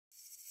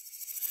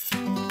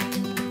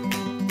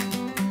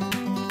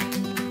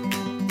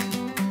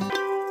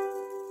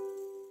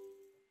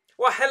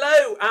Well,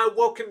 hello and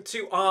welcome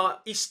to our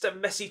Easter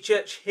Messy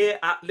Church here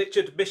at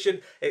Litchard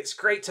Mission. It's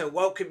great to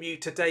welcome you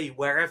today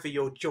wherever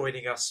you're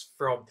joining us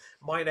from.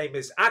 My name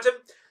is Adam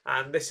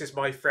and this is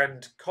my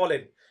friend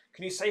Colin.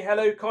 Can you say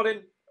hello,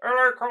 Colin?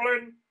 Hello,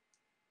 Colin.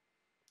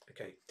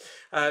 Okay.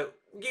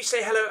 You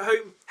say hello at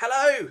home.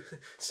 Hello.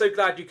 So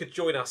glad you could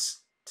join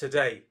us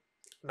today.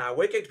 Now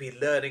we're going to be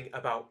learning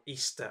about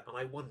Easter and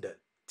I wonder,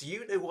 do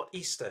you know what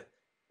Easter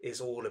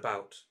is all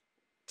about?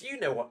 Do you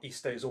know what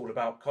Easter is all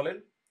about,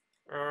 Colin?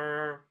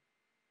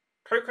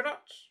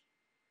 Coconuts?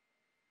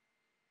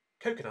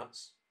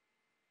 Coconuts?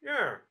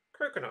 Yeah,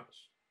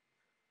 coconuts.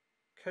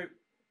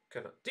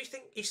 Coconut. Do you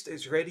think Easter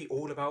is really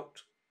all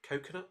about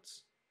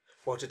coconuts?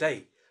 Well,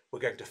 today we're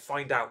going to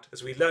find out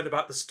as we learn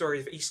about the story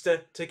of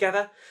Easter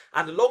together.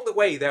 And along the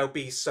way, there'll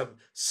be some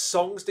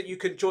songs that you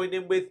can join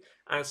in with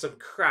and some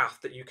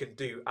craft that you can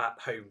do at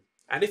home.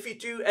 And if you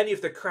do any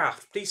of the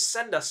craft, please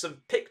send us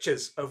some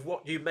pictures of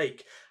what you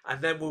make.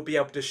 And then we'll be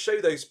able to show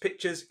those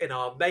pictures in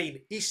our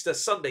main Easter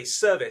Sunday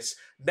service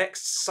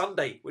next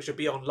Sunday, which will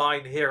be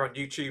online here on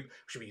YouTube,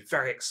 which will be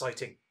very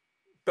exciting.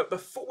 But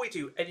before we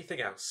do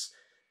anything else,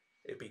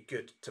 it'd be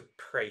good to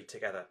pray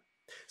together.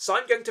 So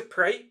I'm going to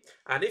pray,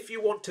 and if you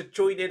want to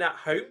join in at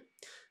home,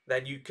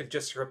 then you can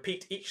just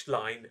repeat each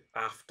line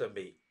after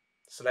me.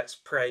 So let's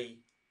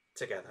pray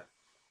together.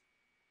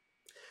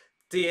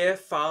 Dear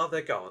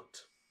Father God,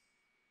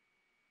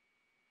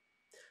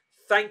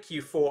 thank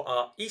you for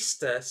our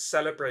Easter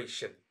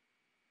celebration.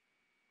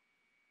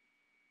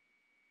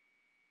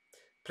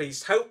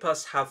 Please help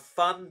us have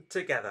fun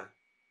together.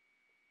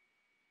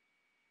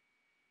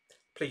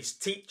 Please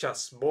teach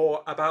us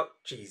more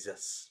about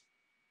Jesus.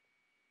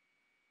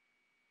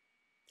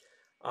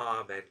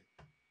 Amen.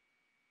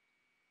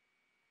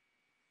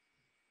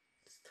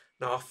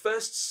 Now, our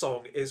first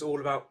song is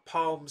all about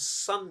Palm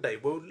Sunday.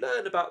 We'll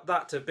learn about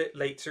that a bit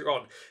later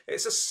on.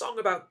 It's a song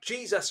about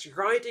Jesus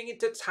riding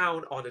into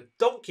town on a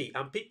donkey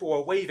and people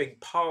are waving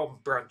palm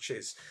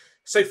branches.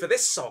 So for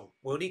this song,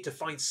 we'll need to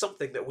find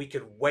something that we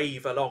can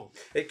wave along.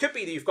 It could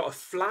be that you've got a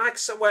flag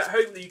somewhere at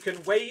home that you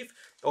can wave,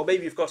 or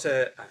maybe you've got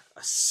a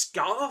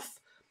scarf,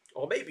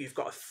 or maybe you've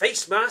got a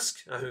face mask.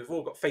 We've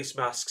all got face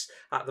masks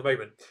at the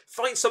moment.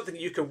 Find something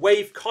that you can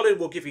wave. Colin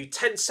will give you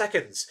 10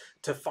 seconds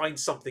to find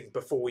something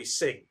before we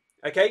sing.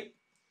 Okay?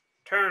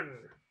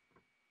 10,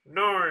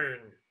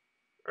 9,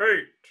 8,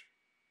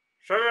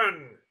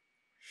 7,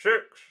 6,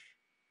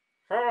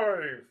 5,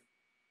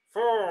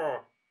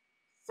 4,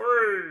 3,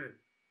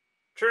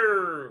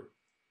 2,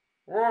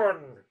 1,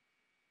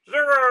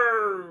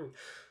 0.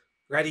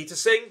 Ready to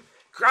sing?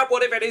 Grab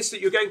whatever it is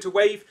that you're going to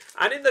wave,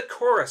 and in the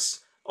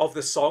chorus of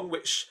the song,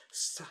 which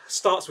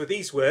starts with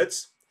these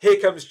words,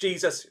 "Here comes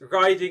Jesus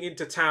riding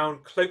into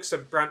town, cloaks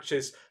and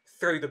branches,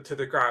 throw them to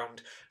the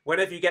ground."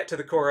 Whenever you get to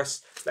the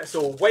chorus, let's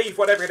all wave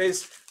whatever it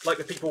is, like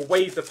the people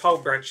waved the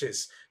palm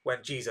branches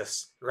when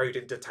Jesus rode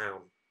into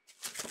town.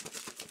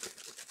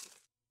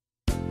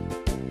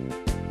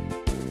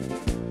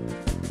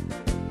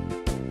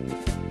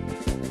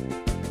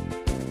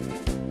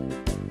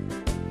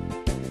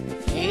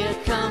 Here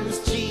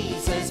comes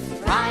Jesus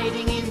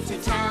riding into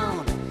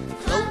town,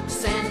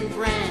 cloaks and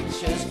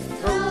branches,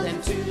 throw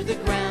them to the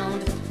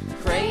ground.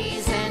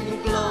 Praise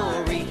and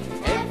glory,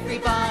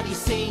 everybody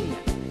sing,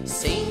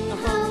 sing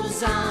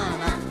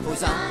Hosanna,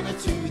 Hosanna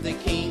to the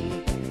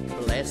King.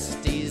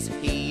 Blessed is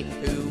he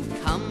who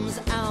comes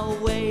our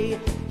way,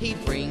 he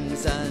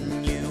brings a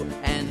new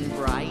and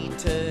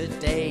brighter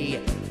day.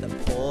 The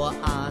poor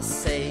are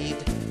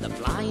saved, the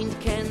blind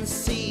can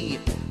see,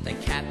 the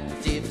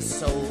captive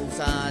souls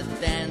are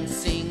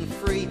dancing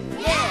free.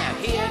 Yeah,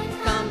 here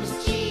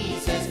comes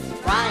Jesus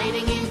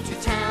riding into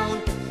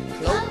town,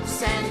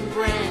 cloaks and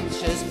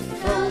branches,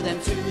 throw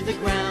them to the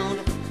ground.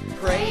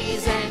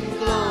 Praise and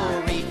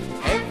glory,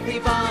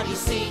 everybody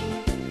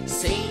sing,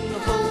 sing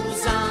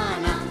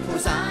Hosanna,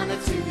 Hosanna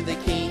to the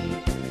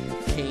King.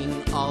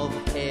 King of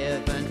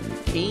heaven,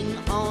 King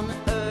on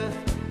earth,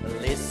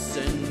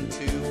 listen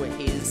to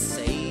his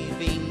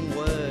saving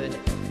word.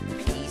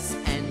 Peace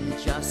and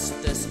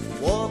justice,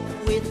 walk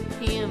with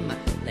him.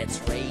 Let's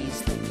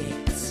raise the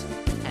gates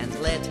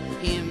and let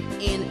him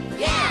in.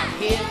 Yeah,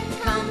 here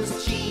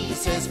comes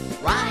Jesus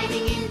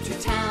riding into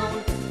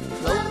town,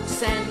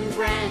 cloaks and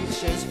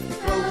branches,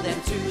 throw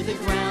them to the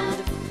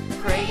ground.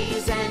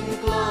 Praise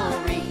and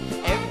glory,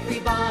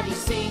 everybody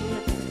sing,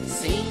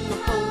 sing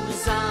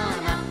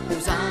Hosanna,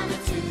 Hosanna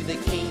to the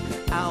King.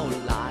 Our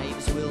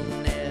lives will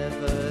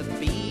never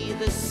be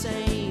the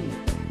same.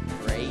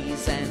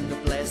 Praise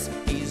and bless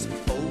his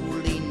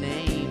holy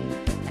name.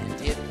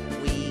 And if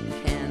we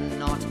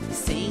cannot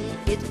sing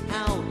it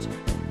out,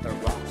 the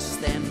rocks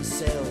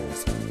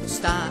themselves will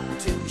start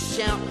to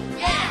shout.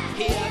 Yeah,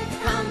 here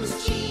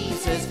comes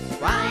Jesus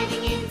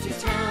riding into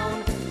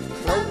town,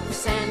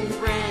 cloaks and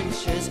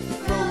branches,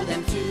 throw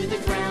them to the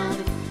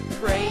ground.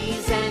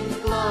 Praise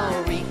and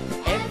glory,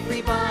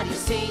 everybody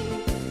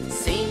sing,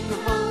 sing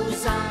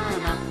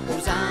Hosanna,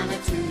 Hosanna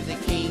to the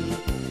King.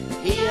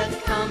 Here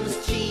comes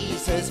Jesus.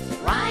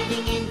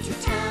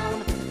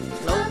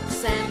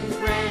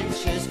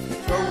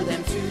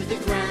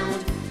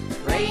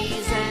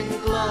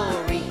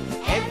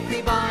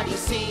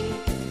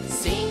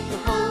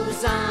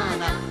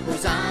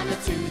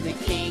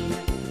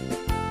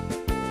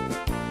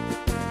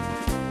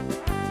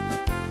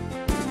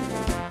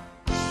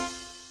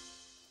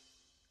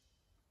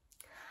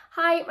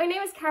 Hi, my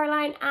name is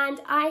Caroline and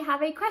I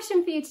have a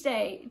question for you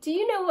today. Do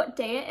you know what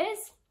day it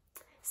is?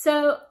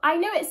 So I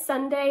know it's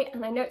Sunday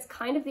and I know it's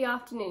kind of the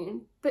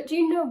afternoon, but do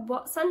you know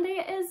what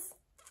Sunday it is?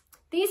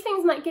 These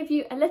things might give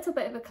you a little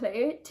bit of a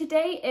clue.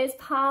 Today is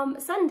Palm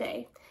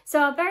Sunday. So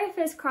our very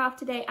first craft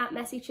today at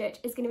Messy Church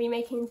is going to be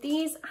making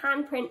these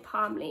handprint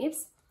palm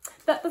leaves.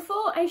 But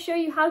before I show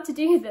you how to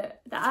do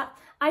that,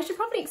 I should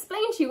probably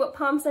explain to you what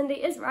Palm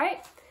Sunday is,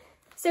 right?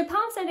 So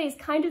Palm Sunday is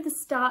kind of the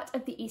start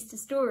of the Easter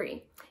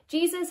story.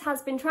 Jesus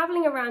has been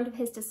travelling around with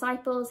his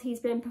disciples, he's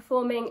been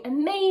performing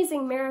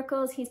amazing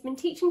miracles, he's been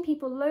teaching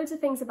people loads of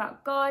things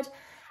about God,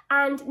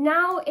 and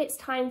now it's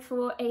time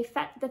for a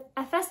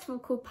festival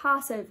called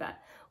Passover,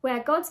 where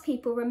God's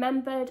people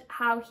remembered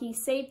how he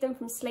saved them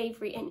from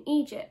slavery in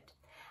Egypt.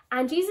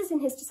 And Jesus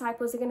and his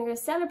disciples are going to go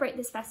celebrate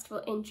this festival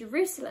in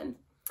Jerusalem.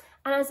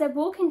 And as they're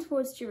walking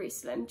towards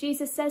Jerusalem,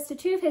 Jesus says to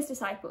two of his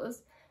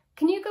disciples,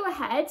 "Can you go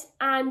ahead,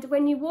 and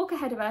when you walk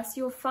ahead of us,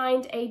 you'll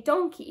find a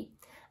donkey.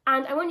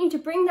 And I want you to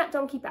bring that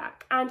donkey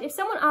back. And if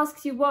someone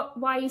asks you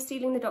why are you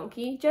stealing the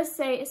donkey, just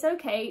say, it's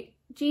okay,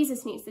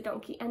 Jesus needs the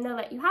donkey, and they'll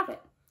let you have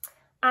it."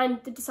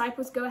 And the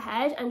disciples go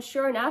ahead, and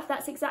sure enough,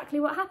 that's exactly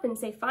what happens.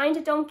 They find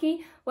a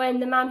donkey. When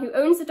the man who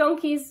owns the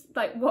donkey is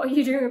like, "What are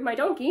you doing with my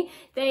donkey?"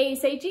 They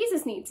say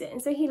Jesus needs it,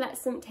 and so he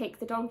lets them take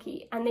the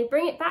donkey. And they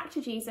bring it back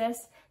to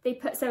Jesus. They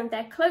put some of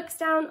their cloaks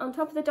down on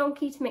top of the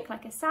donkey to make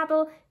like a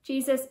saddle.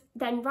 Jesus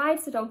then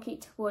rides the donkey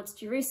towards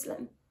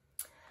Jerusalem.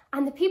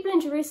 And the people in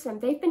Jerusalem,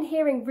 they've been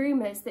hearing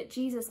rumours that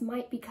Jesus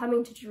might be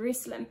coming to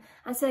Jerusalem,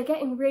 and so they're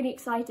getting really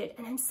excited.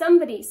 And then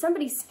somebody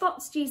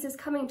spots Jesus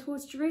coming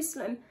towards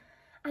Jerusalem,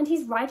 and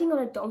he's riding on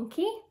a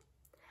donkey.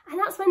 And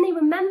that's when they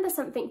remember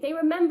something. They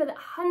remember that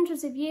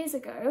hundreds of years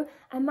ago,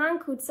 a man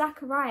called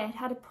Zechariah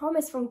had a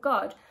promise from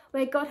God,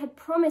 where God had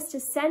promised to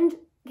send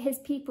his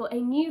people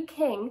a new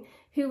king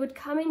who would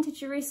come into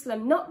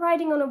Jerusalem, not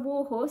riding on a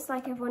war horse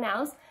like everyone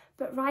else,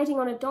 but riding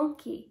on a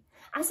donkey.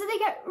 And so they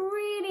get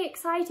really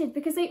excited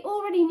because they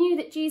already knew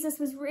that Jesus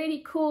was really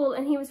cool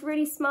and he was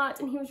really smart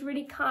and he was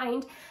really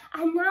kind.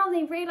 And now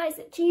they realise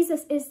that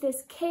Jesus is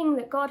this king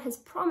that God has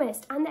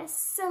promised, and they're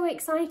so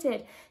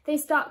excited. They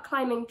start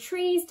climbing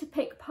trees to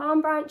pick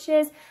palm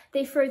branches.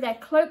 They throw their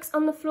cloaks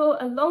on the floor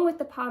along with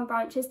the palm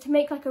branches to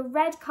make like a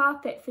red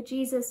carpet for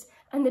Jesus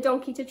and the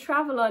donkey to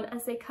travel on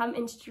as they come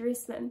into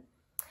Jerusalem.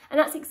 And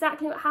that's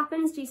exactly what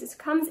happens. Jesus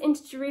comes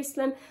into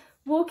Jerusalem,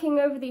 walking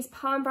over these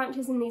palm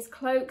branches and these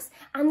cloaks,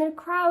 and the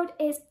crowd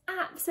is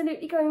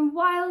absolutely going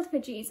wild for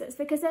Jesus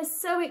because they're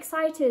so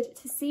excited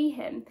to see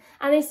him.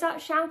 And they start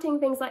shouting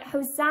things like,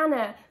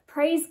 "Hosanna,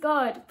 praise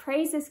God,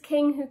 praise this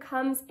king who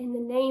comes in the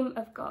name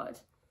of God."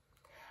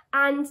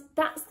 And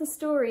that's the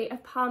story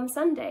of Palm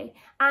Sunday.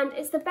 And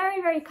it's the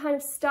very, very kind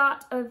of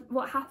start of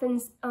what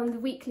happens on the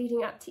week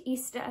leading up to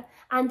Easter.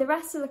 And the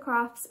rest of the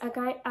crafts are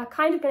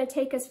kind of going to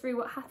take us through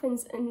what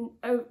happens in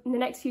the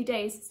next few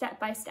days, step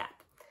by step.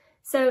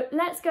 So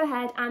let's go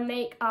ahead and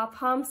make our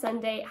Palm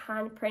Sunday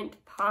handprint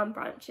palm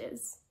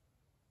branches.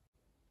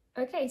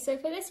 Okay, so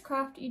for this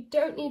craft you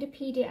don't need a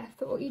PDF,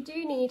 but what you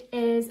do need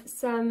is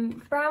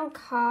some brown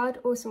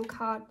card or some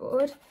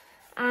cardboard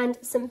and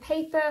some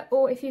paper,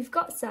 or if you've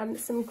got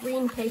some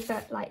green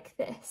paper like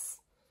this.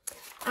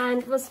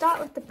 And we'll start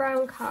with the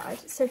brown card.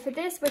 So for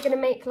this we're going to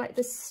make like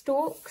the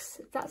stalks,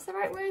 if that's the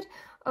right word,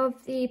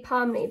 of the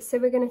palm leaves. So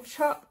we're going to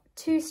chop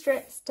 2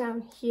 strips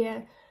down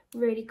here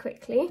really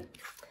quickly.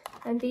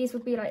 And these will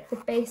be like the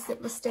base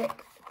that we'll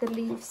stick the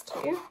leaves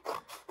to.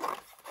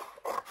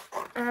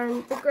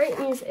 And the great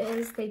news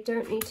is they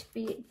don't need to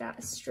be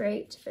that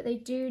straight, but they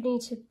do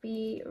need to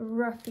be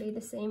roughly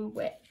the same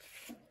width.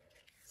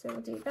 So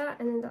we'll do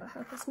that, and then that'll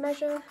help us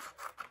measure.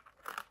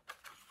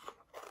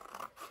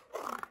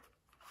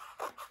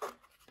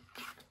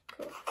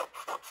 Cool.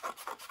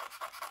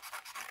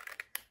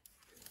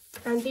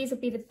 And these will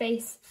be the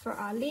base for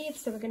our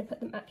leaves, so we're going to put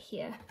them up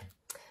here.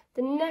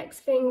 The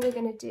next thing we're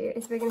going to do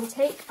is we're going to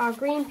take our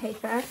green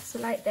paper, so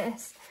like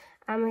this,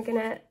 and we're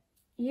going to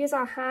use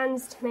our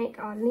hands to make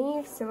our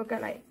leaves. So we'll go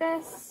like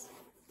this,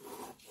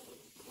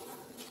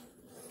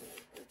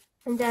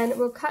 and then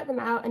we'll cut them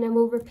out, and then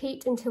we'll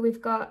repeat until we've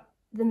got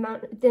the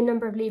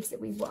number of leaves that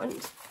we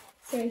want.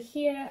 So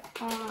here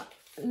are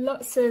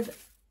lots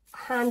of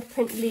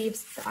handprint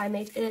leaves that I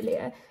made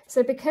earlier.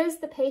 So because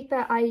the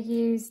paper I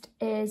used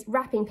is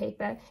wrapping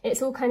paper,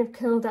 it's all kind of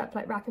curled up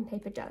like wrapping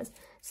paper does.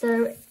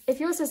 So if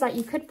yours was like,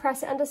 you could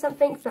press it under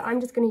something, but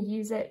I'm just going to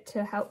use it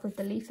to help with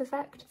the leaf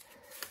effect.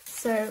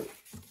 So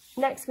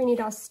next we need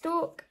our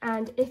stalk,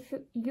 and if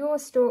your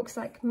stalk's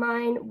like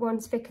mine,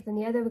 one's thicker than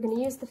the other, we're going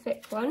to use the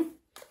thick one.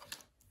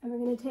 And we're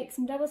going to take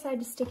some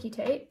double-sided sticky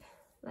tape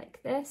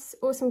like this,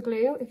 or some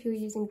glue if you're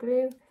using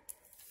glue,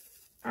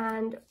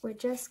 and we're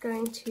just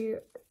going to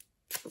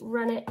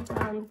run it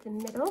down the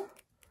middle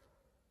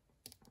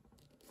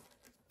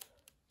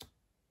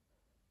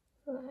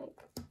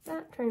like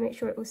that, trying to make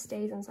sure it all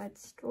stays inside the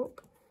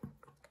stalk,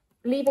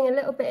 leaving a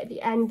little bit at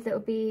the end that will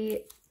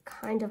be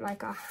kind of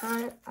like our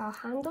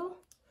handle.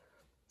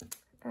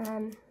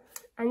 And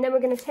then we're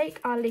going to take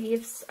our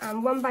leaves,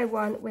 and one by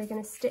one we're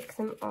going to stick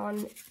them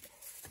on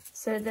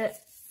so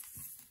that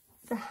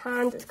the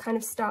hand that kind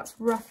of starts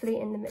roughly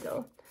in the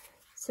middle.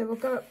 So we'll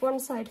go up one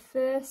side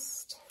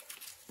first.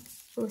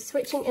 We're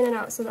switching in and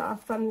out so that our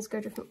thumbs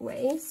go different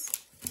ways.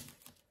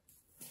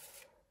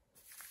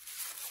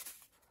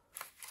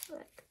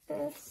 Like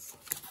this.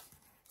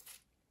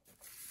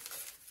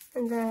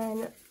 And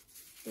then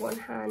one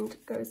hand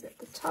goes at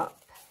the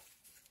top.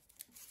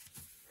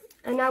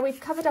 And now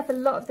we've covered up a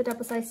lot of the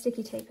double-sided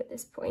sticky tape at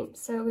this point.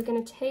 So we're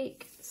going to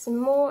take some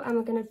more and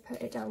we're going to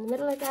put it down the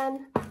middle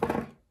again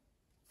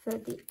for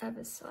the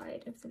other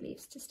side of the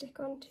leaves to stick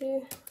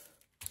onto.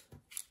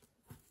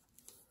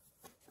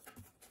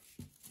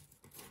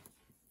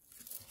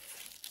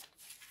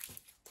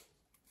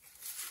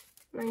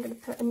 And I'm going to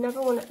put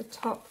another one at the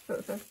top, but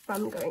with a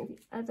thumb going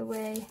the other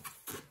way.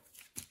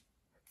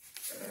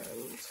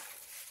 And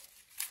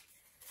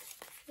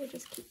we'll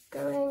just keep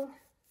going.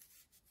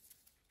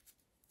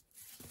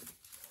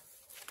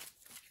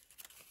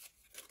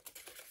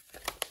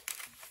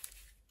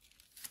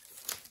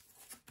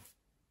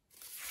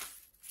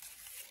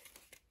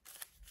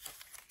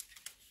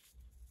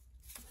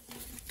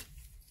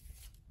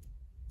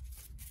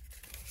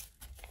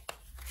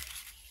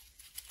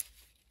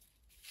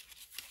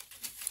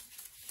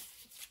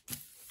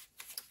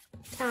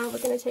 Now we're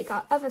going to take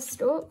our other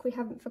stalk, we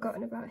haven't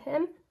forgotten about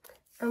him,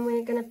 and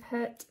we're going to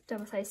put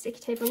double-sided sticky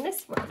tape on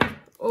this one,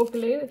 or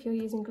glue if you're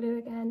using glue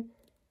again.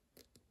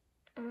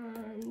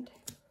 And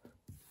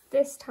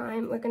this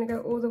time we're going to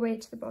go all the way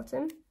to the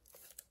bottom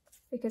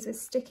because we're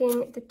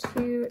sticking the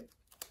two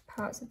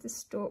parts of the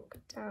stalk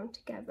down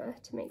together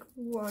to make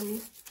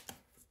one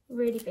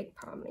really big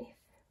palm leaf.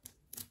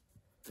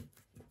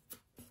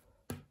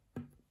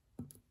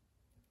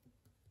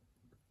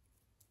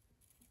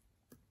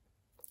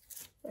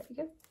 There we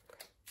go.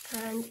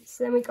 And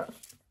so then we've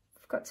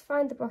got to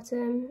find the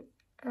bottom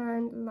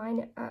and line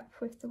it up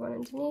with the one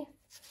underneath,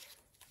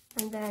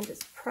 and then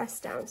just press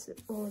down so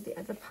that all the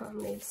other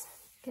palm leaves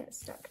get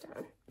stuck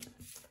down.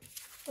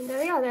 And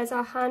there we are, there's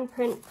our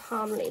handprint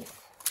palm leaf,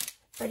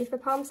 ready for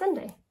Palm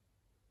Sunday.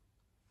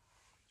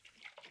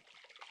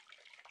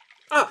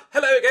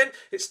 Hello again,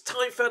 it's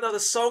time for another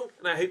song,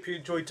 and I hope you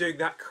enjoyed doing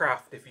that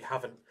craft if you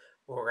haven't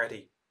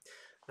already.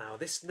 Now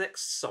this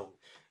next song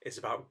is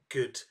about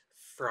Good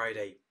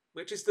Friday,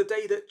 which is the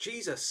day that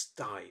Jesus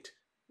died,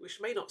 which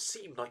may not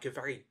seem like a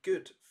very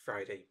good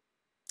Friday.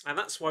 And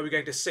that's why we're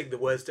going to sing the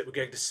words that we're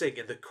going to sing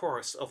in the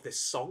chorus of this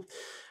song.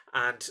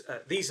 And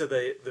these are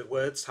the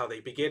words, how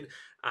they begin,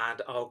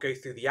 and I'll go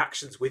through the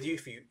actions with you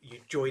if you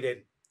join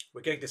in.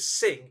 We're going to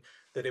sing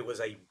that it was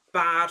a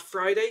bad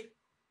Friday,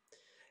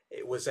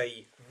 it was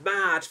a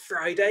mad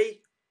Friday,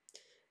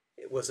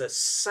 it was a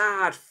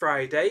sad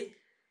Friday,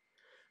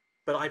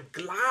 but I'm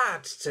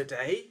glad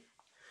today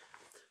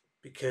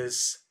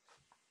because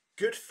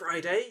Good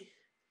Friday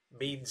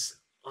means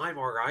I'm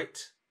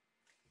alright.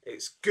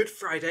 It's Good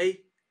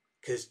Friday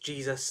because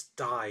Jesus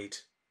died.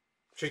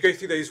 Should we go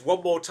through those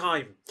one more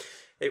time?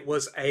 It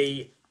was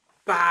a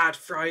bad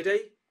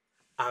Friday,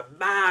 a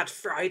mad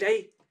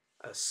Friday,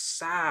 a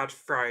sad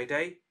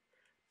Friday,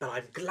 but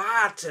I'm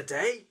glad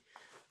today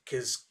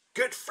because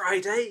Good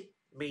Friday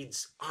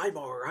means I'm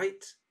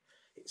alright.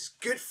 It's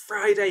Good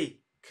Friday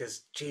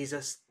because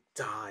Jesus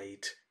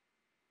died.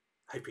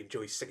 Hope you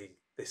enjoy singing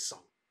this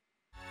song.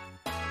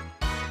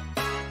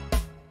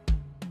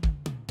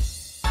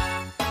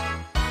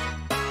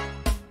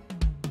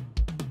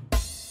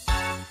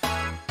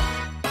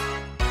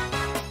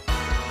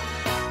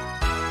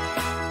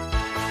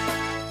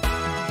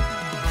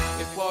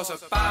 It was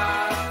a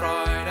bad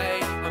Friday,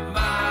 a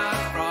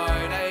mad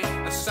Friday,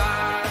 a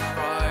sad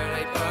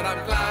Friday, but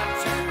I'm glad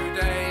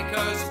today,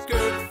 'cause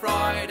Good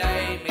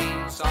Friday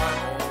means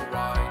I'm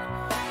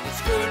alright.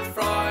 It's Good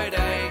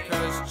Friday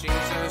 'cause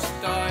Jesus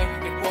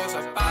died. It was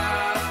a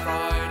bad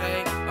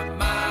Friday, a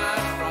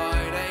mad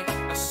Friday,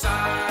 a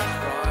sad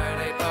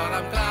Friday, but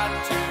I'm glad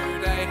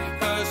today,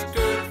 'cause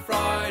Good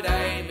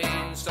Friday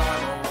means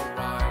I'm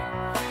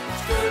alright.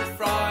 It's Good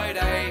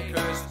Friday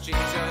 'cause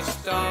Jesus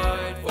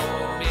died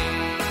for me.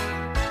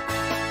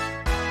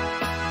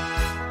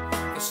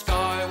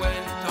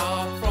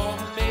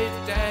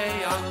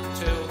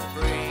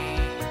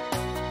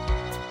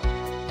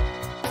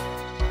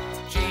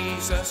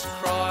 Jesus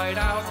cried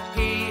out,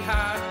 he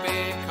had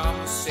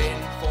become sin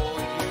for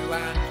you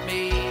and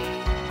me.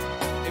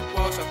 It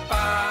was a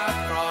bad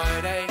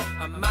Friday,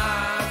 a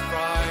mad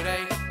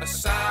Friday, a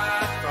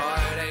sad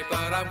Friday,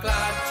 but I'm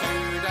glad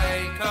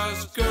today,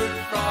 'cause Good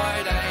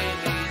Friday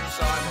means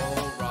I'm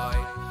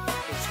alright.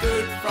 It's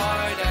Good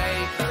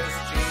Friday 'cause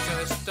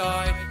Jesus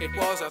died. It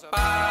was a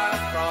bad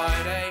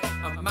Friday,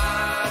 a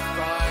mad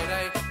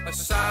Friday, a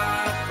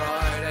sad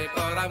Friday,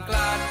 but I'm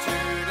glad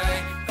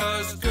today,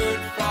 'cause Good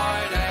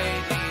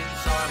Friday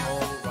means I'm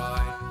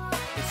alright.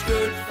 It's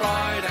Good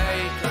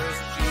Friday 'cause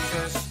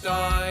Jesus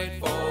died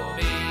for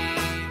me.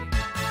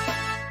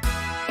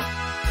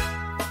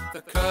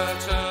 The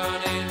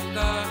curtain in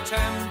the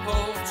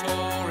temple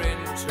tore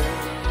in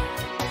two.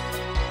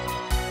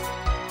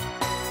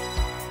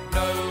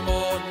 No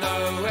more,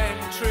 no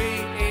entry,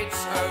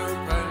 it's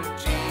open.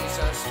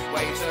 Jesus,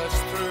 wait us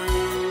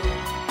through.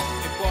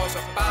 It was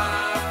a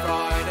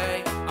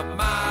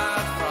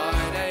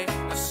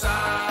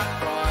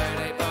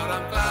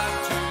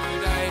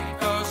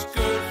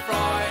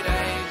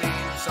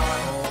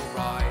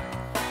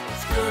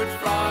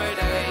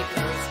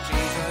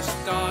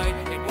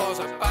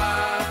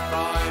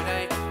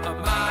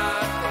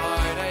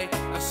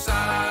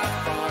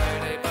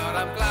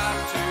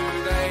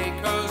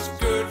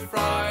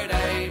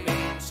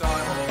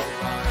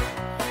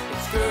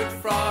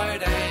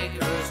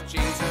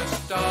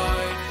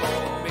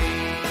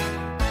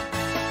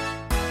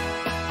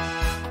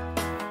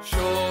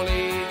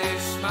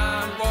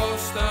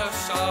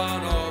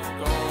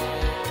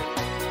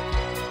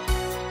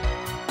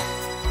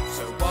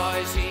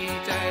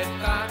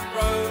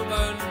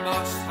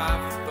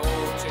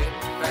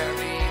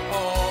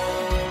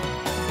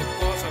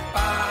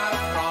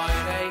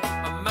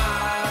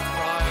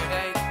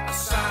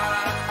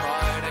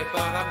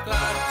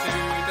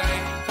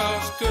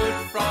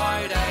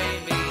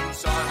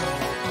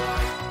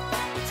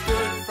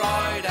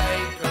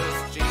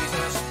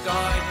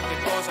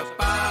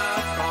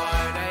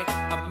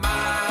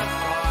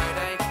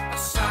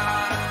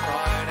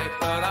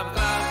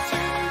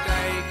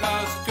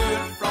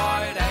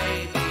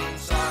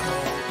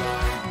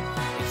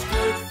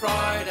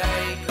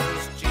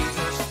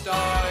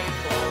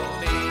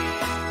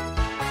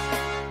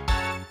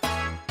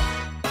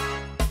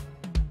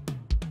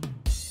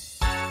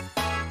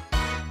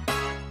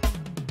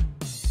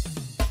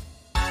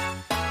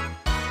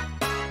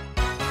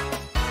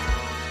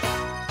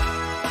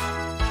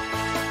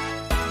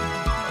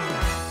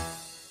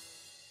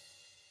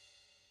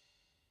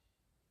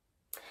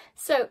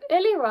So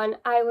earlier on,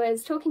 I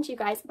was talking to you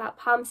guys about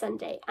Palm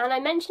Sunday, and I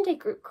mentioned a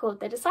group called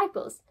the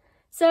Disciples.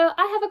 So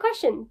I have a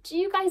question. Do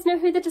you guys know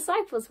who the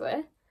disciples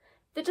were?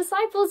 The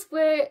disciples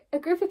were a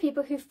group of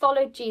people who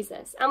followed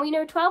Jesus, and we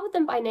know 12 of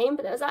them by name,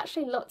 but there was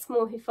actually lots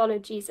more who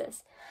followed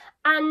Jesus.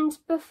 And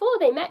before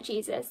they met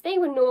Jesus, they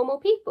were normal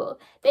people.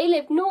 They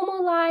lived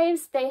normal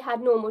lives, they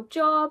had normal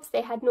jobs,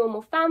 they had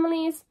normal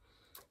families.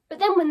 But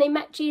then when they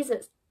met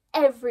Jesus,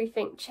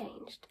 everything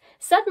changed.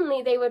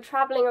 Suddenly they were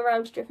traveling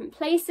around to different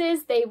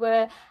places, they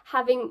were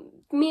having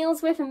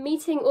meals with and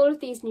meeting all of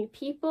these new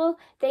people,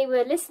 they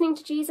were listening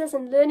to Jesus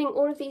and learning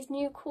all of these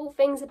new cool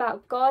things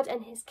about God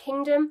and his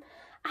kingdom.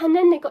 And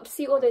then they got to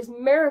see all those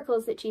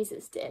miracles that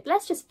Jesus did.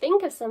 Let's just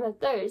think of some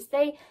of those.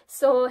 They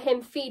saw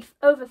him feed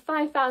over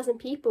 5,000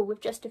 people with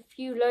just a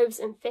few loaves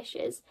and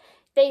fishes.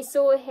 They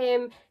saw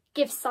him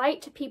give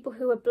sight to people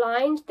who were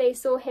blind. They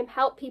saw him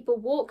help people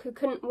walk who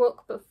couldn't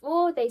walk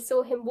before. They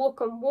saw him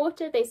walk on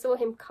water. They saw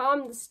him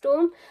calm the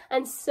storm,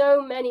 and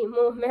so many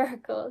more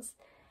miracles.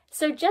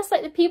 So just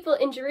like the people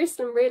in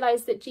Jerusalem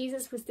realized that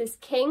Jesus was this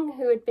king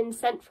who had been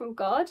sent from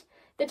God,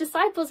 the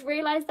disciples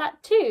realized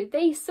that too.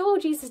 They saw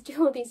Jesus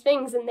do all these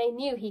things and they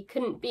knew he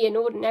couldn't be an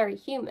ordinary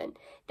human.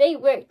 They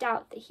worked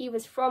out that he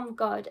was from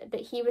God,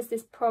 that he was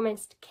this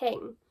promised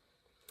king.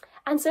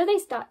 And so they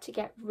start to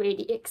get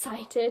really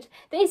excited.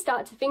 They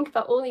start to think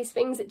about all these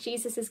things that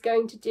Jesus is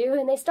going to do,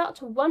 and they start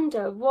to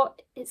wonder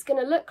what it's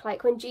going to look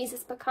like when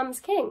Jesus becomes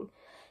king.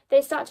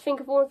 They start to think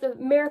of all the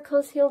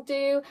miracles he'll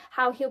do,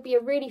 how he'll be a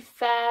really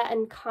fair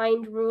and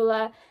kind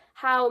ruler,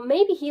 how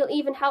maybe he'll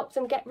even help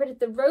them get rid of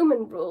the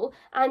Roman rule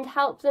and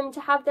help them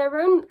to have their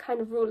own kind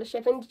of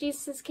rulership, and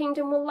Jesus'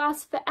 kingdom will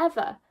last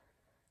forever.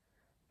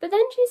 But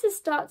then Jesus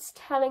starts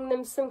telling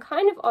them some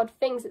kind of odd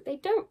things that they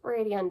don't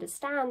really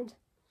understand.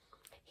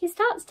 He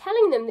starts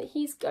telling them that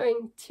he's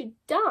going to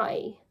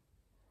die.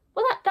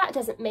 Well, that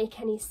doesn't make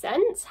any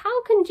sense.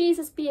 How can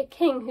Jesus be a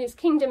king whose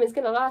kingdom is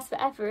going to last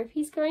forever if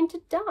he's going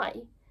to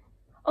die?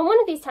 On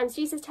one of these times,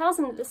 Jesus tells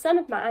them that the Son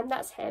of Man,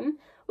 that's him,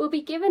 will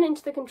be given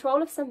into the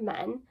control of some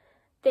men.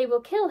 They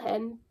will kill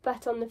him,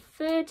 but on the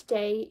third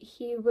day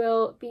he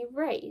will be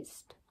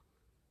raised.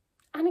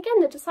 And again,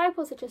 the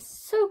disciples are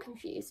just so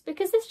confused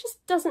because this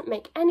just doesn't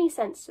make any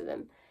sense to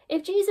them.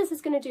 If Jesus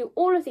is going to do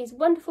all of these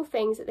wonderful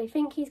things that they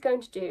think he's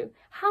going to do,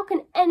 how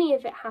can any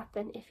of it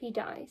happen if he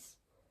dies?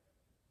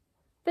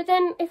 But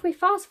then if we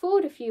fast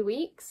forward a few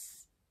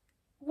weeks,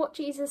 what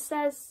Jesus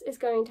says is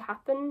going to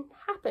happen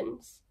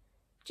happens.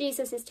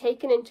 Jesus is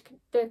taken into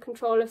the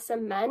control of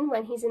some men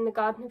when he's in the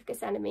Garden of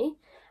Gethsemane,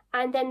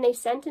 and then they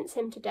sentence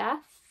him to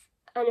death,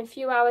 and a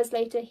few hours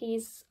later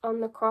he's on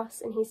the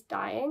cross and he's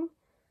dying,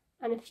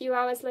 and a few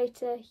hours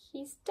later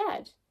he's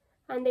dead.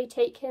 And they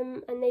take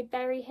him and they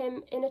bury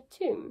him in a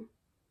tomb.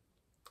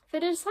 For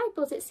the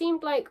disciples, it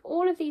seemed like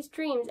all of these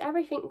dreams,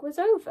 everything was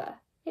over.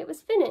 It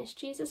was finished.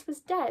 Jesus was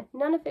dead.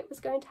 None of it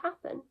was going to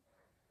happen.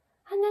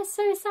 And they're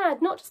so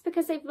sad, not just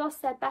because they've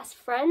lost their best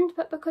friend,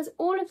 but because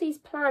all of these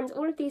plans,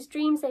 all of these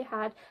dreams they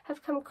had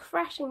have come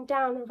crashing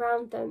down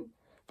around them.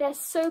 They're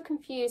so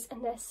confused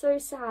and they're so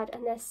sad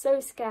and they're so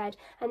scared,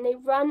 and they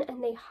run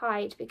and they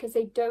hide because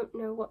they don't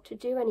know what to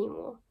do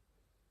anymore.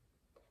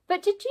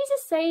 But did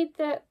Jesus say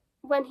that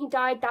when he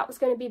died, that was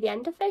going to be the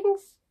end of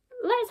things?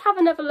 Let's have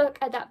another look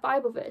at that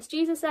Bible verse.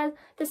 Jesus says,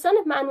 the Son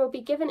of Man will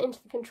be given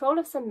into the control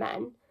of some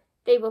men.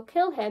 They will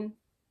kill him,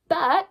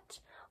 but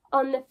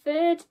on the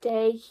third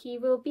day he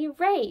will be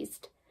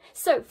raised.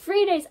 So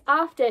 3 days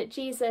after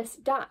Jesus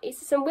dies,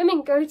 some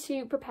women go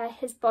to prepare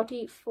his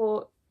body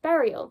for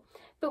burial.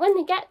 But when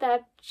they get there,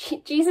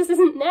 Jesus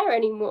isn't there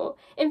anymore.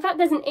 In fact,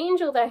 there's an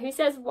angel there who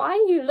says, why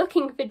are you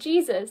looking for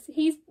Jesus?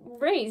 He's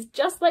raised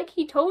just like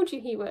he told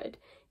you he would.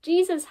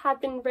 Jesus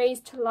had been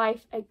raised to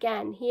life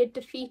again. He had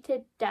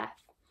defeated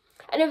death.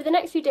 And over the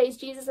next few days,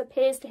 Jesus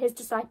appears to his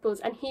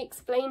disciples and he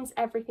explains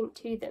everything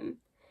to them.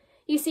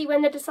 You see,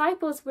 when the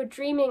disciples were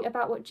dreaming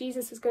about what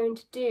Jesus was going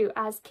to do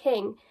as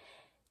king,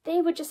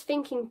 they were just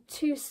thinking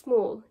too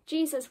small.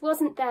 Jesus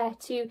wasn't there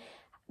to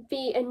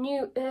be a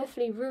new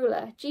earthly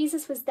ruler.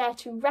 Jesus was there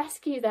to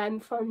rescue them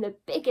from the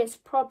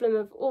biggest problem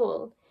of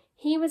all.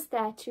 He was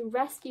there to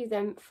rescue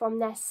them from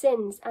their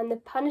sins and the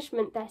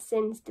punishment their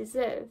sins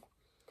deserve.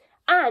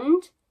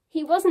 And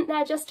he wasn't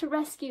there just to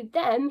rescue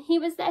them, he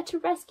was there to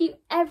rescue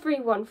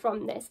everyone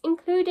from this,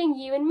 including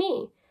you and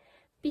me.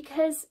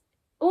 Because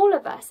all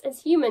of us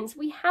as humans,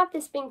 we have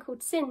this thing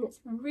called sin that's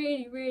a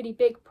really, really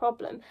big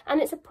problem.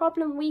 And it's a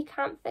problem we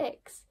can't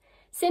fix.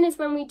 Sin is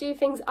when we do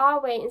things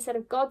our way instead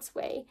of God's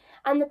way.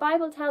 And the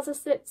Bible tells us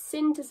that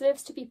sin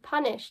deserves to be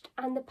punished,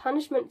 and the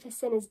punishment for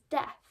sin is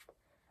death.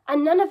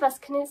 And none of us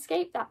can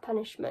escape that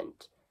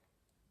punishment.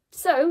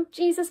 So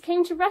Jesus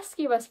came to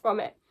rescue us from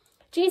it.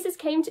 Jesus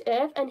came to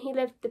earth and he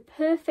lived the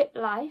perfect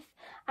life,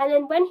 and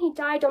then when he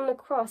died on the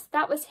cross,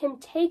 that was him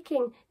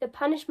taking the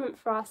punishment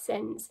for our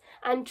sins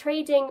and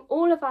trading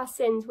all of our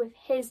sins with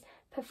his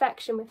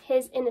perfection, with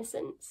his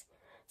innocence.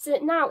 so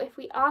that now if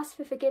we ask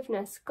for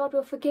forgiveness, God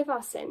will forgive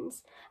our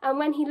sins. And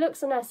when he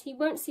looks on us, he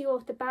won't see all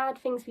of the bad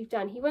things we've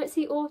done. He won't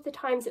see all of the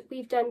times that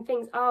we've done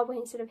things our way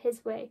instead of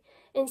his way.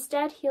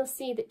 Instead, he'll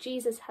see that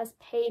Jesus has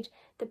paid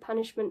the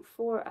punishment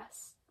for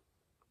us.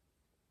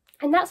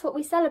 And that's what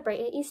we celebrate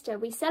at Easter.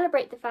 We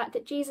celebrate the fact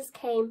that Jesus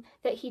came,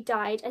 that he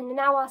died, and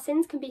now our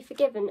sins can be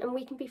forgiven and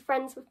we can be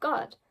friends with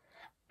God.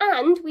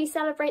 And we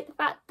celebrate the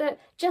fact that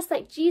just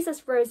like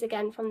Jesus rose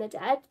again from the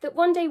dead, that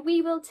one day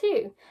we will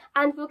too,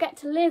 and we'll get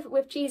to live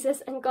with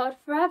Jesus and God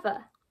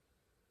forever.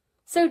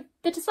 So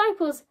the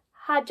disciples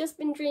had just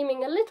been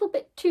dreaming a little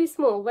bit too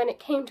small when it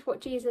came to what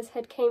Jesus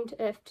had came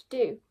to earth to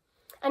do.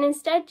 And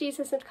instead,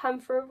 Jesus had come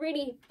for a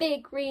really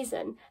big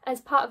reason,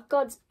 as part of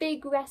God's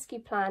big rescue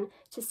plan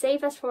to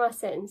save us from our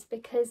sins,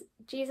 because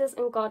Jesus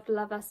and God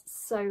love us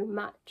so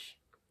much.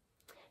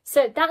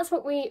 So that's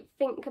what we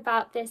think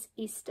about this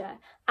Easter.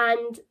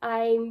 And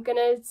I'm going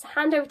to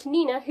hand over to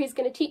Nina, who's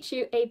going to teach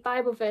you a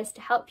Bible verse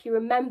to help you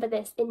remember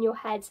this in your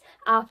heads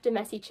after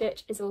Messy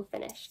Church is all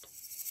finished.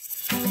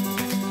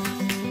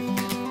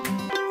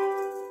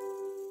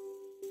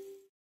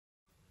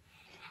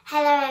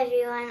 Hello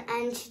everyone,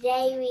 and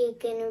today we're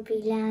going to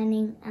be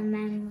learning a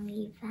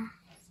memory verse.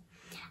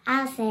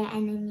 I'll say it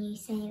and then you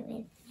say it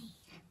with me.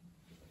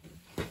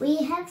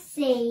 We have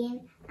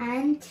seen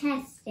and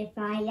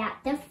testify that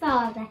the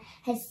Father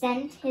has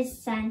sent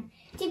his Son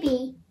to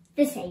be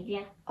the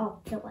Saviour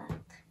of the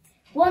world.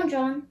 1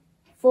 John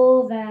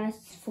 4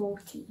 verse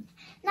 14.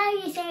 Now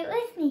you say it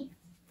with me.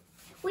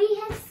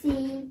 We have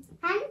seen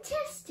and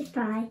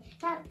testify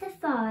that the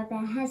Father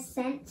has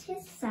sent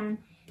his Son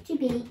to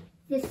be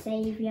the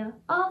Saviour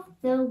of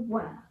the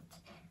world.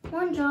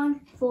 1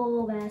 John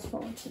 4 verse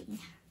 14.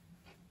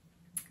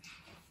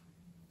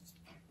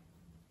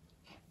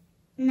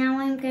 Now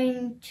I'm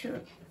going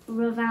to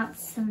rub out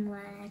some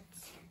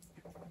words.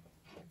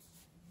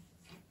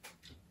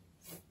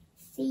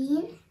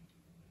 Seen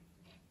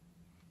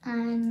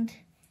and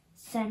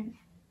Son.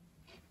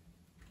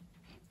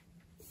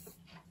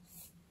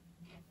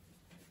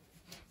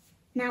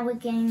 Now we're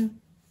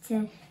going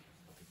to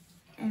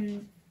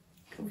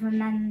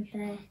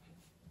remember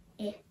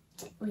it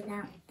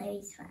without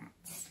those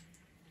words.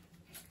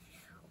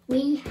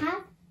 We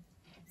have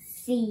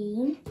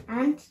seen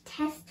and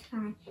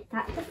testified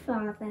that the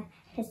Father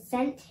has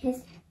sent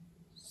his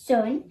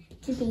Son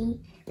to be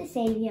the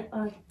Saviour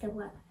of the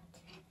world.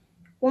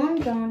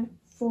 1 John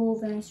 4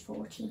 verse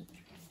 14.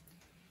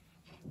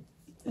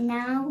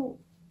 Now,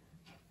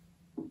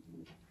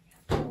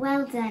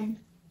 well done.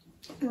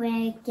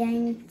 We're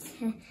going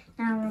to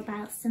now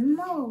about some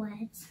more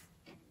words.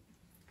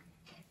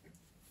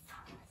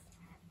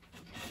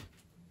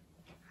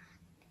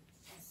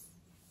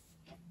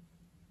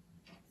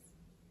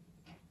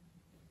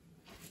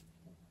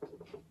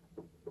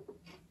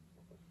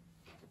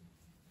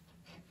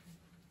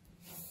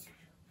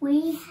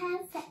 We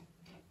have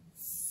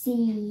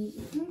seen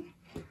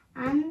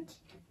and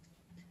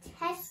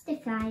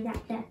testify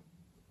that the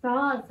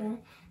Father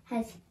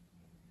has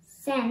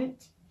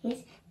sent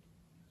his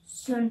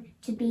Son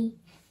to be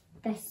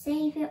the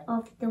Saviour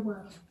of the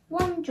world.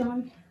 1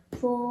 John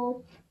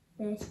 4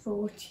 verse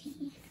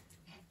 14.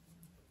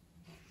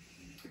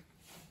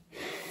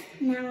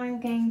 Now I'm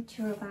going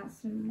to rub out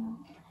some more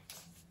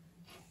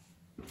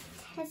words.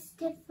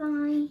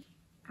 Testify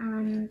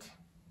and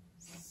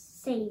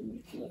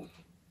Saviour.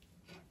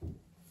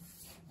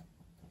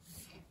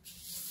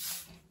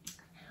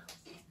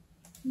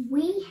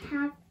 We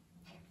have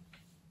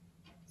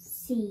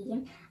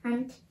seen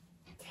and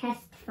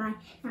testify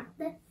that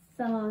the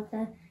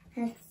Father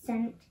has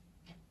sent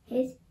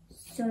his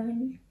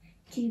Son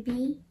to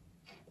be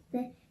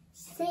the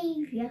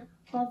Saviour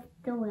of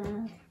the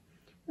world.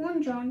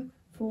 1 John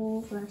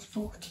 4 verse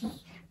 14.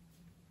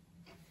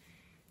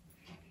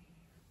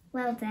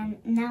 Well done,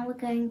 now we're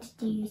going to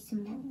do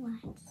some more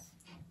words.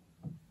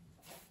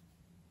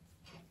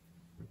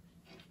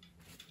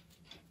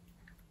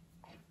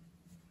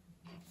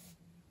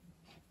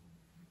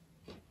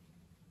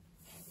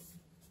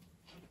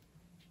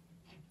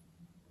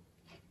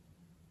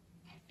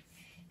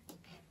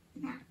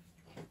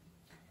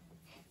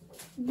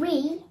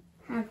 We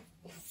have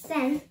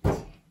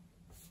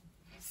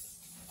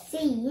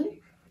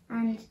seen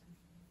and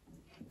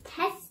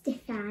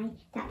testify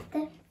that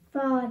the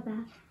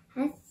Father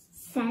has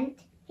sent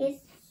his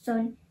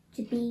Son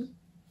to be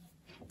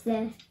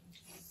the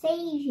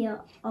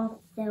Saviour of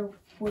the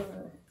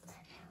world.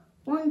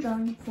 1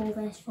 John 4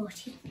 verse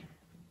 14.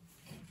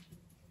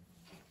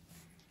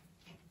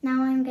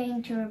 Now I'm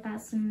going to rub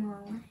out some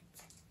more words.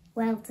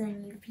 Well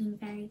done, you've been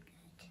very good.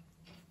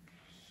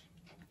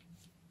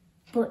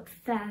 But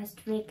first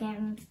we're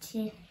going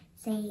to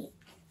say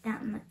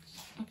that much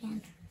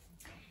again.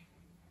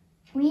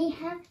 We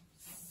have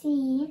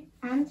seen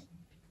and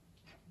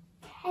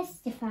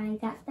testify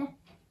that the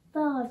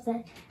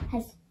Father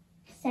has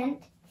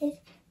sent his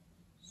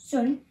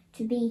Son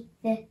to be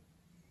the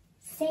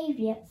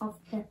Saviour of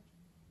the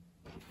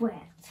world.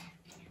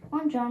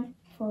 1 John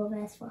 4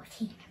 verse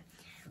 14.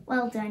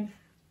 Well done.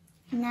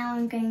 Now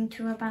I'm going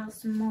to rub out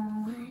some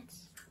more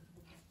words.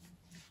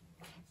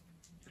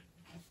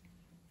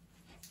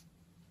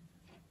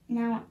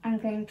 Now I'm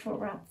going to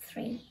roll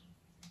 3.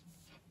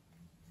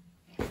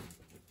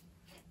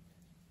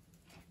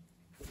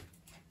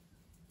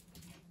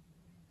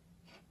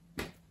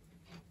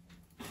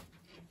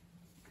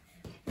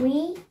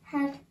 We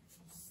have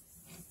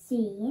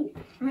seen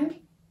and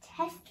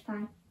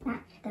testified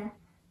that the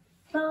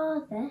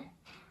Father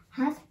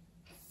has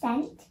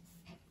sent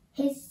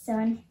his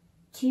Son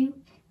to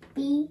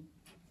be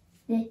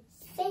the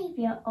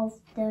Saviour of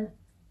the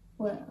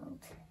world.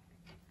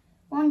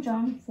 1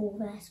 John 4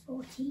 verse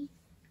 14.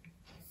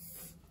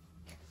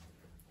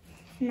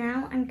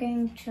 Now I'm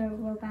going to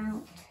rub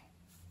out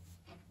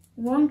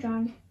 1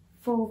 John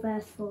 4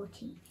 verse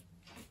 14.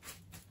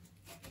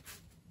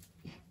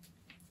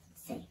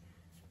 See.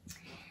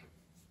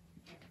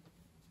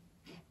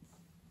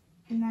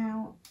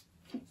 Now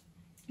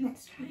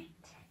let's try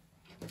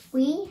it.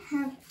 We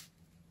have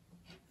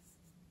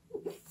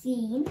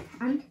seen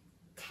and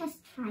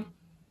testified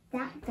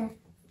that the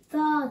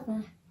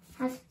Father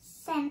has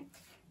sent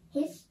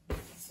his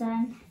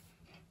Son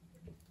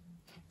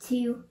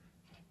to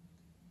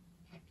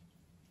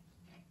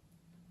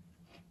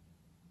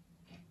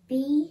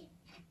be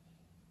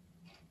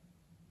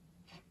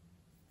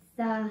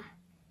the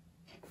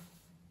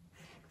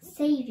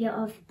Saviour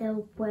of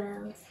the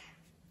world.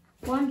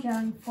 1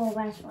 John 4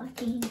 verse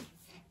 14.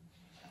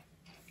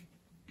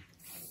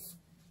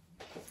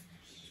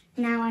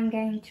 Now I'm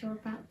going to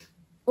rub out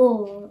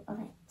all of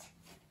it.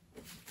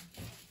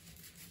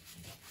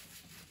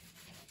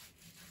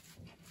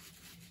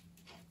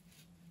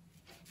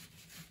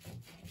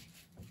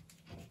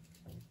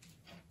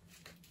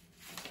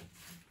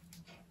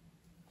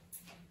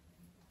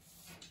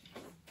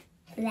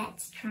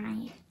 Let's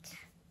try it.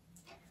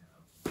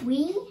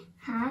 We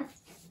have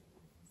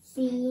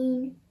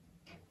seen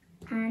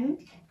and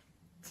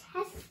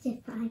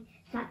testified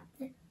that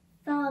the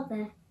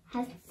Father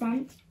has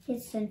sent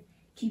his Son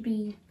to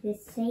be the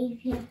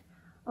Saviour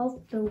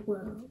of the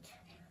world.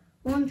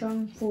 1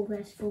 John 4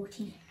 verse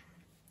 14.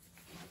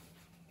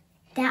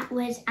 That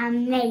was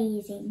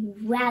amazing.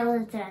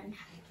 Well done.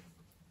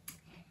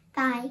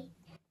 Bye.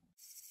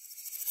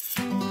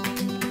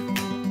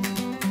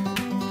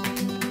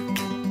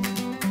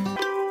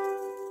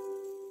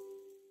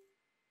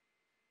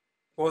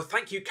 Well,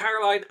 thank you,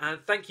 Caroline, and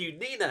thank you,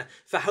 Nina,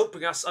 for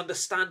helping us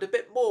understand a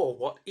bit more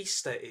what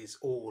Easter is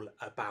all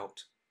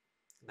about.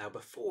 Now,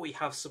 before we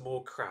have some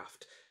more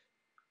craft,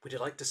 would you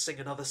like to sing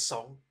another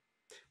song?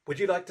 Would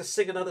you like to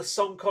sing another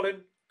song,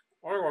 Colin?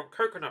 I want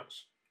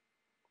coconuts.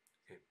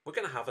 Okay, we're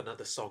going to have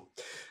another song.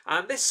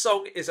 And this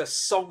song is a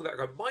song that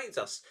reminds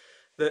us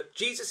that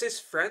Jesus'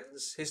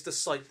 friends, his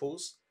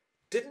disciples,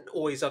 didn't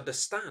always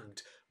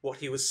understand what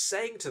he was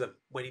saying to them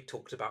when he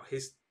talked about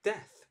his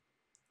death.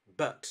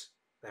 But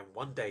then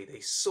one day they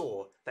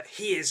saw that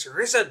he is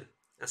risen,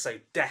 and so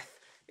death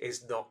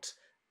is not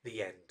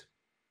the end.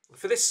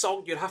 For this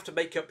song, you'll have to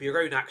make up your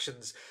own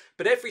actions,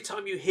 but every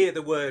time you hear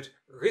the word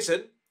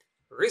risen,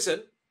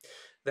 risen,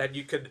 then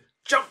you can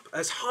jump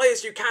as high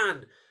as you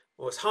can,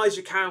 or as high as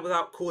you can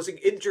without causing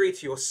injury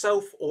to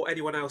yourself or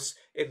anyone else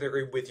in the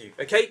room with you.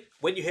 Okay?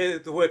 When you hear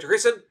the word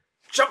risen,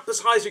 jump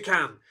as high as you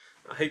can.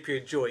 I hope you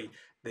enjoy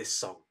this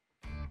song.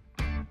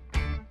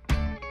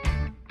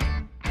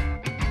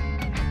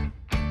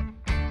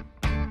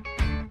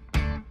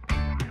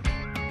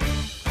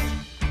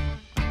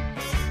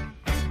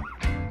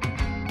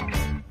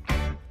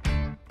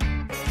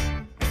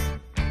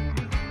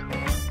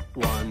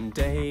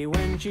 Day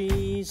when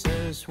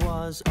Jesus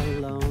was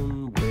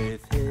alone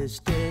with his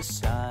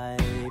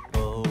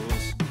disciples,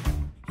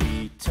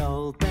 he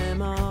told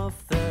them of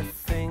the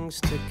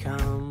things to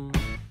come.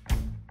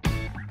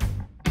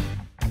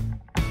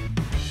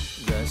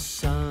 The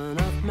Son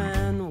of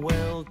Man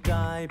will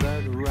die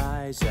but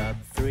rise up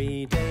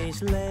 3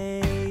 days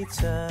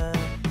later.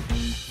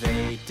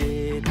 They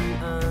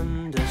didn't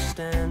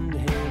understand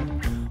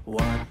him.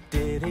 What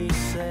did he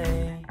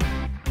say?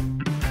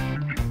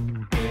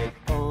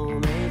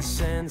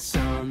 Sense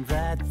on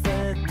that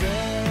the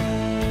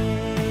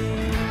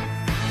day.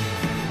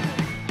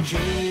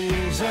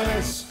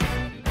 Jesus,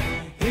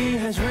 he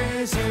has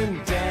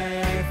risen.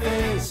 Death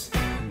is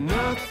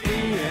not the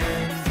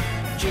end.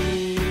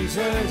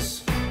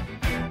 Jesus,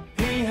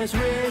 he has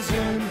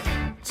risen.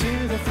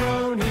 To the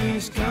throne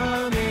he's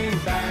coming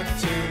back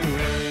to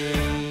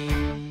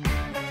reign.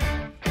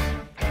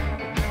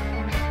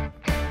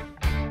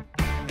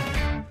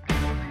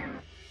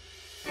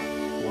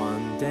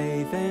 One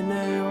day they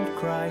nailed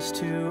Christ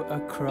to a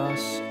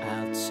cross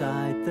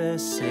outside the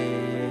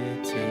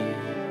city.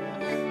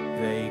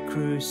 They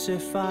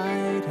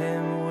crucified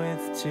him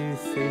with 2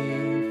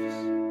 thieves.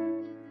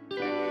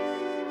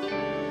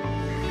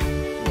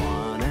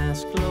 One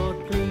asked,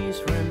 Lord,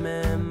 please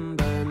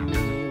remember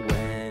me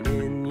when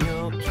in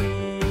your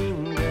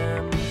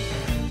kingdom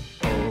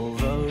all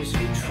those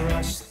who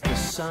trust the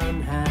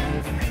Son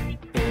have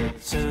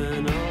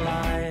eternal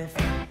life.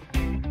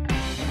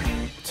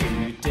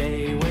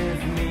 Today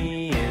with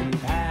me in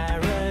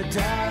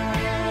paradise.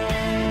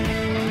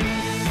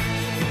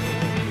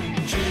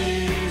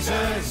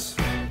 Jesus,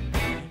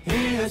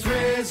 he has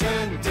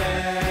risen.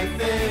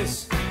 Death is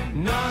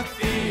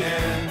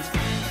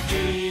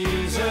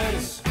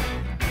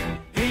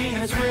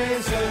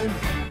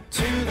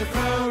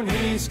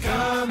he's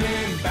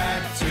coming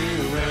back to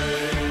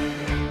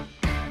reign.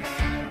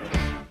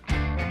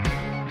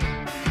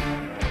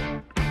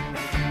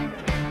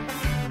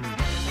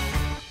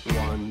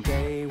 One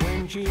day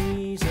when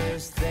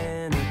Jesus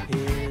then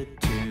appeared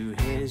to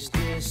his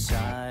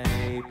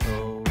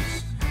disciples,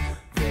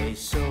 they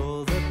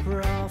saw the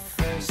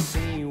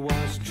prophecy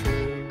was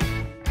true.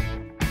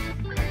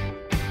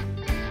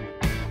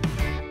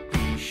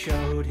 He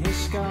showed his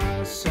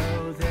scars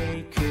so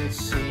they could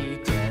see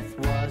death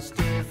was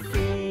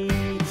defeated.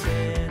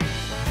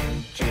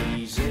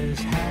 Jesus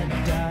had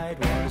died,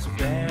 was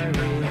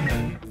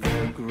buried,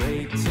 the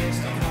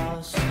greatest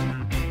cost.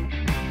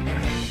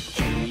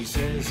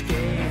 Jesus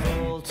gave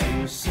all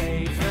to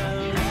save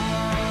the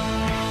lost.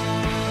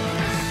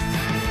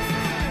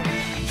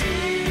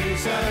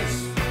 Jesus,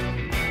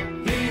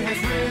 he has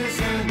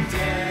risen,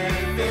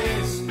 death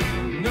is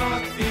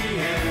not the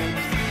end.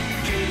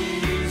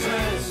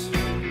 Jesus,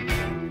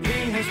 he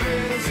has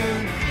risen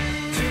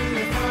to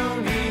the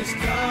throne, he's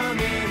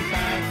coming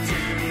back to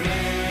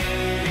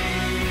reign.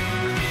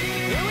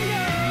 Here we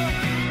go!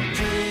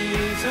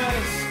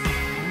 Jesus,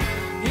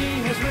 he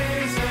has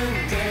risen,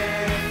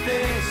 death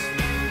is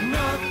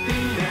not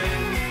the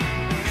end.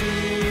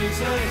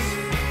 Jesus,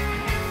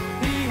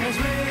 he has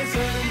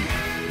risen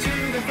to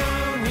the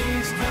throne,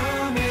 he's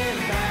coming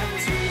back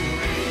to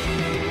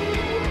reign.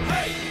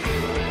 Hey!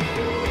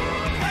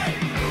 Hey!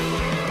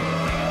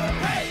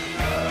 Hey!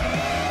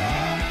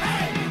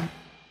 Hey!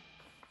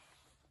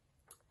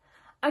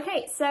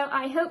 Okay, so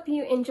I hope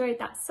you enjoyed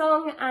that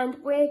song, and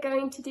we're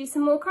going to do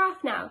some more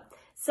craft now.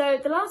 So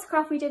the last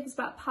craft we did was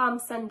about Palm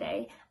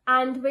Sunday,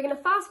 and we're going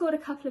to fast forward a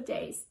couple of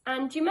days.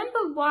 And do you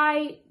remember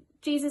why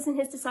Jesus and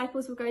his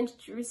disciples were going to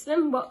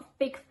Jerusalem? What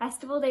big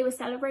festival they were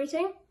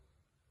celebrating?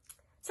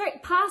 Sorry,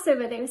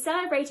 Passover. They were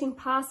celebrating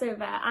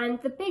Passover,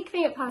 and the big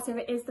thing at Passover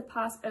is the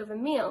Passover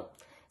meal.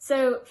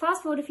 So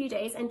fast forward a few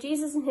days, and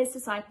Jesus and his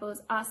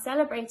disciples are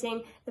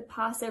celebrating the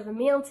Passover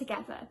meal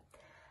together.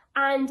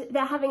 And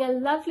they're having a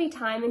lovely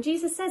time, and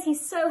Jesus says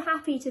he's so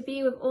happy to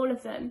be with all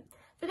of them.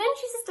 But then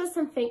Jesus does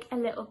something a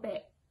little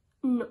bit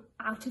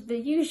out of the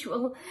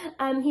usual.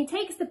 He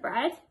takes the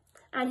bread,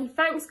 and he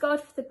thanks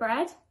God for the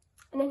bread,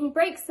 and then he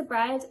breaks the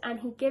bread, and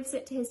he gives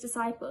it to his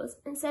disciples,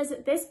 and says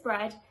that this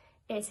bread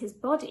is his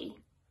body.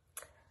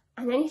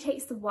 And then he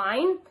takes the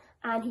wine,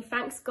 and he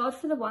thanks God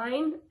for the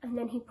wine, and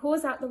then he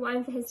pours out the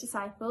wine for his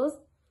disciples,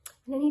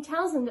 and then he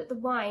tells them that the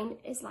wine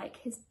is like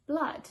his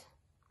blood.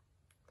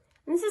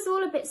 And this is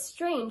all a bit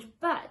strange,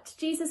 but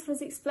Jesus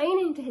was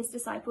explaining to his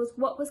disciples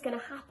what was going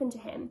to happen to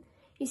him.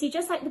 You see,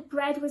 just like the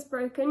bread was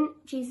broken,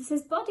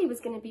 Jesus' body was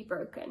going to be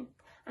broken.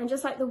 And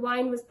just like the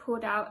wine was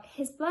poured out,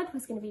 his blood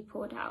was going to be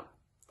poured out.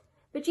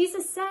 But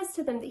Jesus says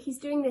to them that he's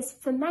doing this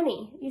for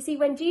many. You see,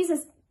 when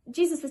Jesus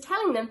was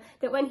telling them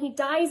that when he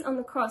dies on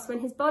the cross, when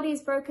his body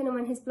is broken and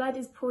when his blood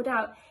is poured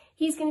out,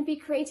 he's going to be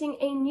creating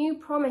a new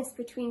promise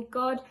between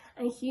God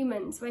and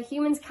humans, where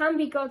humans can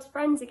be God's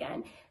friends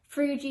again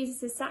through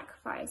Jesus'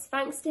 sacrifice.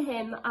 Thanks to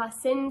him, our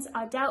sins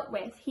are dealt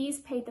with. He's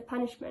paid the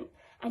punishment,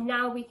 and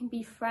now we can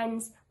be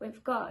friends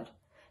with God.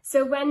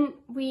 So when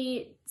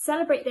we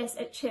celebrate this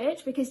at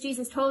church, because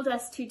Jesus told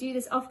us to do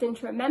this often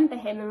to remember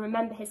him and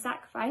remember his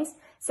sacrifice,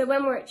 so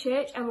when we're at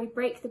church and we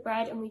break the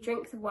bread and we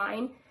drink the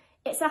wine,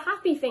 it's a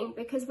happy thing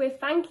because we're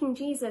thanking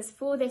Jesus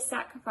for this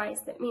sacrifice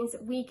that means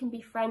that we can be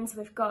friends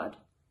with God.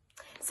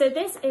 So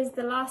this is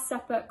the Last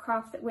Supper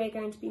craft that we're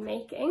going to be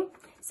making.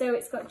 So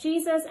it's got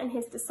Jesus and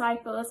his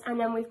disciples, and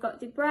then we've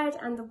got the bread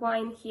and the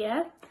wine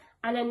here.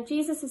 And then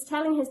Jesus is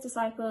telling his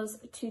disciples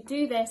to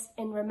do this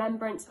in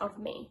remembrance of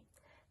me.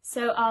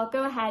 So I'll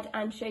go ahead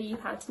and show you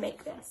how to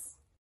make this.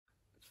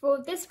 For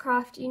this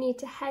craft, you need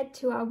to head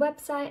to our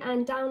website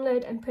and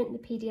download and print the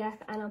PDF,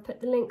 and I'll put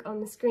the link on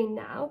the screen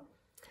now.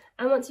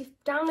 And once you've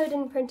downloaded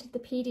and printed the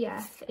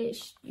PDF,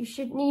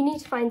 you need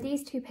to find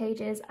these two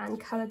pages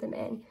and colour them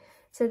in.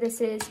 So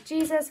this is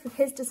Jesus with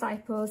his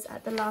disciples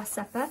at the Last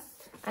Supper,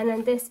 and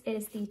then this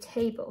is the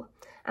table.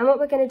 And what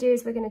we're going to do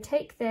is we're going to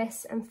take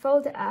this and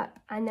fold it up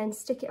and then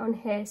stick it on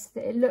here so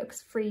that it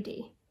looks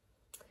 3D.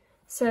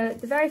 So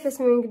the very first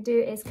thing we're going to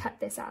do is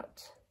cut this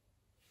out.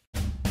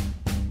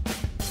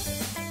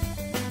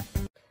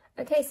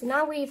 Okay, so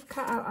now we've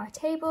cut out our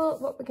table,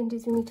 what we're going to do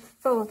is we need to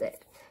fold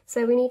it.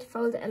 So we need to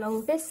fold it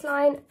along this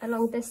line, and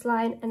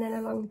then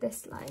along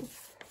this line.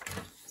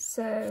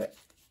 So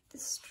the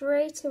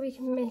straighter we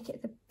can make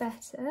it, the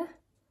better.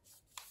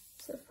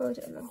 So fold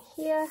it along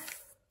here,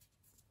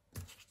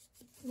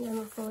 and then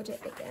we'll fold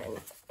it again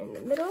in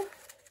the middle.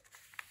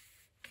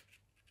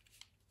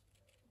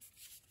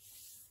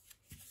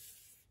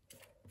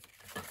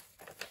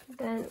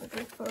 Then we're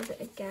going to fold it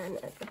again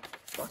at the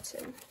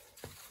bottom.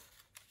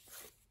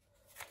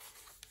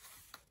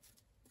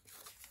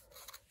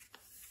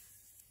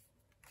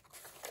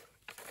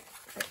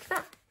 Like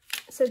that.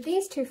 So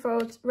these two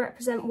folds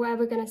represent where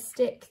we're going to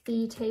stick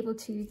the table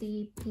to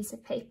the piece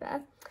of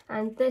paper,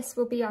 and this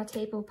will be our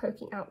table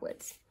poking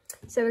outwards.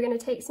 So we're going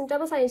to take some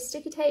double-sided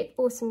sticky tape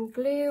or some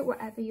glue,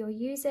 whatever you're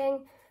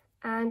using,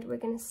 and we're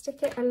going to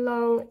stick it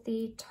along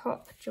the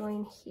top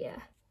join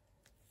here.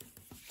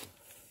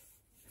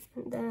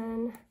 And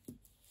then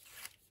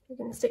we're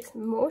going to stick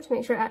some more to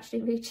make sure it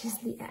actually reaches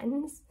the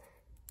ends.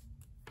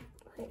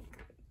 Like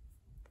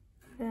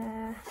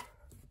there.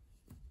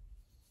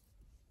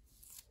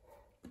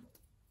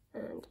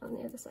 And on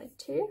the other side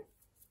too.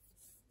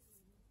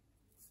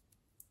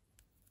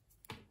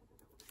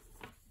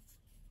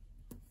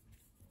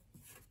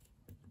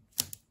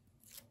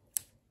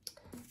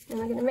 And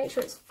we're going to make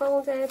sure it's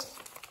folded,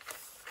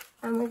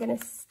 and we're going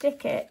to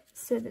stick it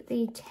so that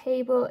the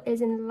table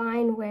is in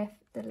line with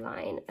the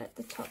line at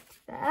the top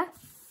there.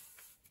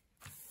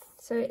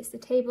 So it's the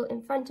table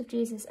in front of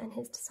Jesus and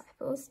his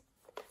disciples.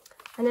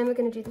 And then we're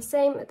going to do the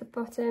same at the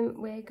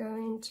bottom. We're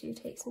going to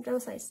take some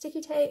double-sided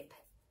sticky tape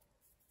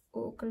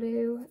or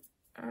glue,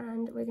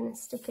 and we're going to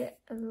stick it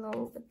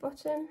along the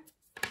bottom.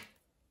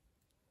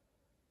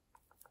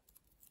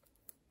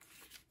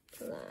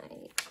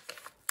 Like,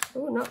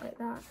 oh, not like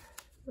that.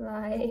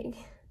 Like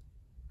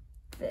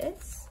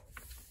this.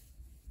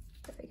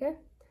 There we go.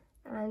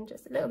 And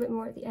just a little bit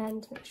more at the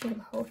end to make sure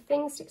the whole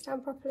thing sticks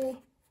down properly.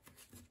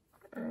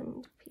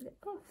 And peel it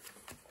off.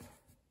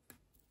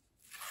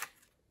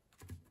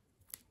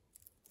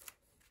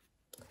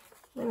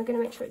 Then we're going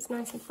to make sure it's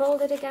nice and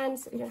folded again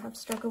so we don't have to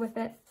struggle with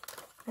it.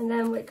 And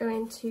then we're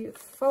going to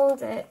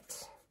fold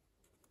it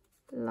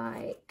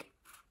like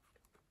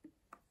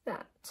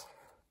that.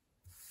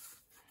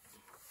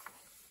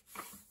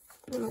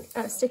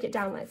 Stick it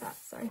down like that,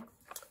 sorry.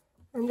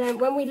 And then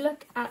when we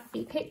look at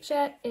the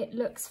picture, it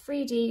looks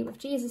 3D with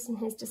Jesus and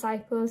his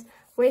disciples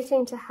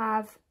waiting to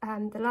have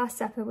the Last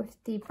Supper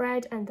with the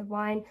bread and the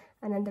wine,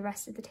 and then the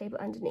rest of the table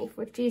underneath,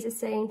 with Jesus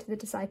saying to the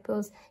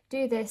disciples,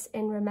 "Do this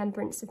in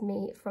remembrance of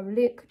me," from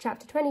Luke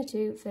chapter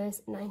 22,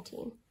 verse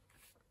 19.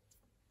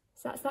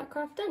 So that's that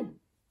craft done.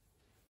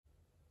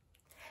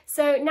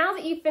 So now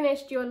that you've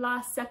finished your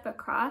Last Supper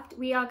craft,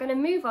 we are going to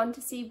move on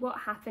to see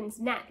what happens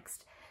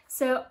next.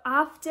 So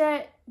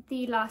after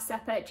the Last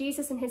Supper,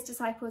 Jesus and his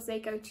disciples, they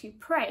go to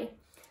pray.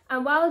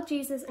 And while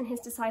Jesus and his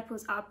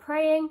disciples are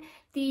praying,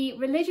 the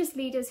religious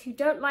leaders who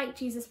don't like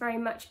Jesus very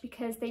much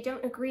because they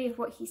don't agree with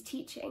what he's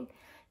teaching,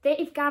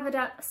 they've gathered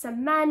up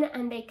some men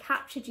and they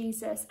capture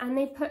Jesus and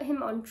they put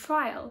him on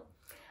trial.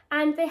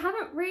 And they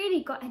haven't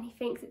really got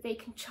anything that they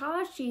can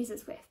charge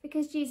Jesus with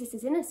because Jesus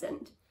is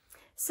innocent.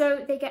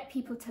 So they get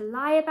people to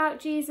lie about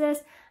Jesus,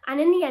 and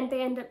in the end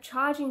they end up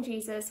charging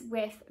Jesus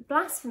with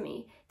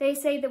blasphemy. They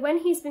say that when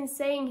he's been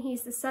saying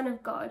he's the Son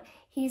of God,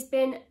 he's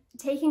been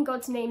taking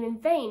God's name in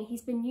vain.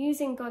 He's been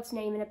using God's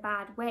name in a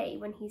bad way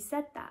when he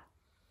said that.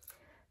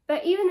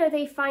 But even though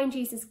they find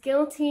Jesus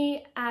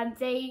guilty,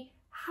 they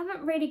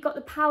haven't really got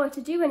the power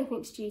to do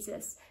anything to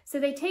Jesus. So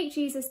they take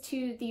Jesus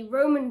to the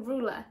Roman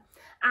ruler,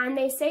 and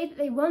they say that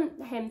they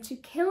want him to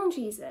kill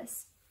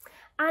Jesus.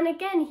 And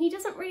again, he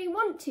doesn't really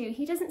want to.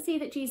 He doesn't see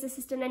that Jesus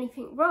has done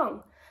anything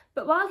wrong.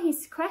 But while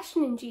he's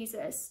questioning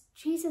Jesus,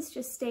 Jesus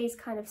just stays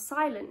kind of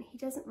silent. He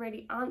doesn't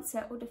really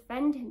answer or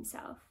defend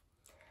himself.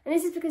 And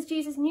this is because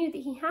Jesus knew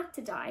that he had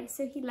to die,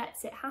 so he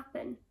lets it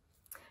happen.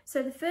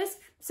 So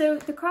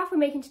the craft we're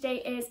making today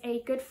is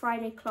a Good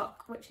Friday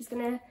clock, which is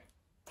going to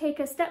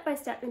take us step by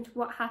step into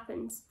what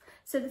happens.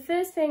 So the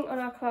first thing on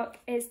our clock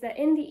is that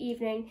in the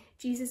evening,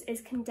 Jesus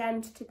is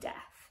condemned to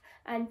death.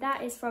 And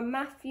that is from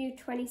Matthew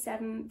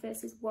 27,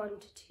 verses 1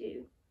 to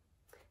 2.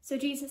 So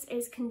Jesus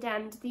is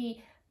condemned. The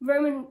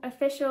Roman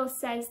official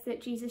says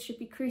that Jesus should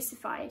be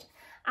crucified.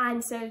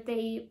 And so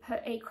they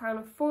put a crown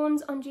of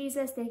thorns on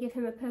Jesus, they give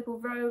him a purple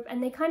robe,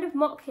 and they kind of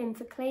mock him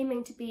for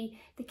claiming to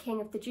be the king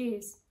of the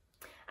Jews.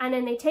 And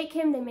then they take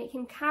him, they make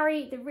him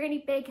carry the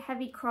really big,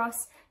 heavy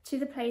cross to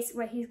the place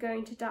where he's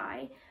going to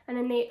die. And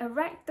then they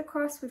erect the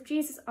cross with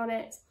Jesus on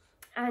it,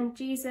 and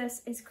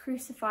Jesus is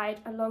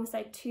crucified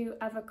alongside two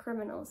other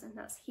criminals, and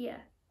that's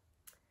here.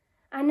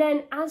 And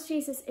then as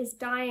Jesus is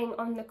dying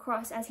on the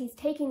cross, as he's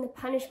taking the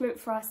punishment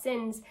for our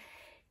sins,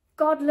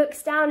 God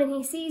looks down and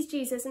he sees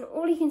Jesus, and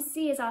all he can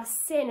see is our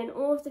sin and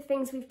all of the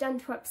things we've done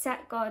to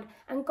upset God.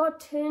 And God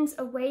turns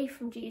away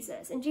from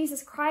Jesus, and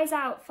Jesus cries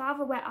out,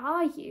 "Father, where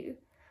are you?"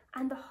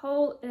 And the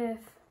whole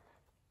earth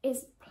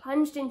is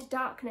plunged into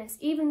darkness,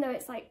 even though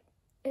it's like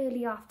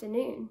early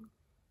afternoon.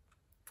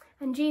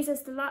 And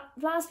Jesus, the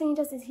last thing he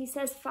does is he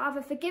says,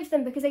 "Father, forgive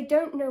them because they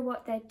don't know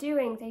what they're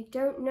doing. They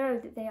don't know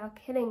that they are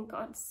killing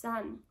God's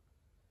son."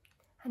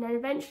 And then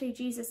eventually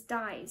Jesus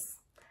dies.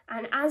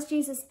 And as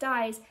Jesus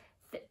dies,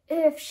 the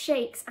earth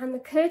shakes, and the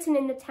curtain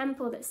in the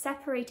temple that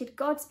separated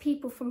God's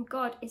people from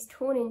God is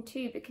torn in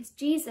two, because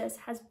Jesus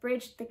has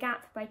bridged the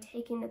gap by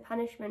taking the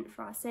punishment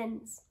for our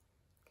sins.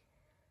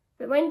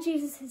 But when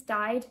Jesus has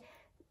died,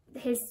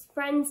 his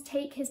friends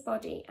take his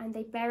body and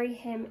they bury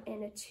him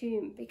in a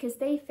tomb because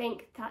they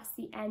think that's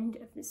the end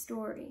of the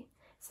story.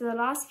 So the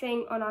last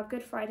thing on our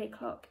Good Friday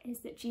clock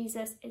is that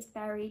Jesus is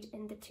buried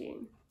in the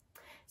tomb.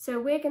 So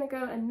we're going to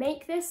go and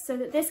make this so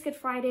that this Good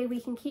Friday we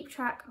can keep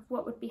track of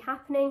what would be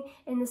happening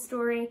in the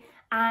story,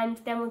 and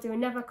then we'll do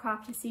another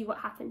craft to see what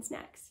happens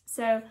next.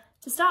 So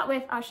to start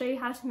with, I'll show you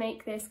how to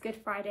make this Good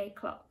Friday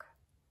clock.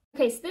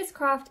 Okay, so this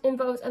craft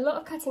involves a lot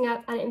of cutting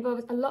up and it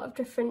involves a lot of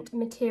different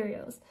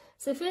materials.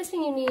 So the first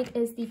thing you need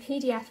is the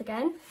PDF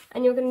again,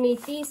 and you're going to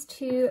need these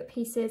 2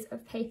 pieces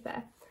of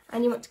paper,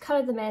 and you want to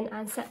colour them in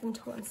and set them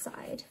to one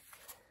side.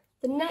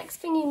 The next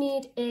thing you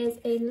need is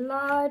a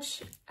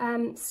large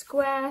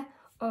square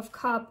of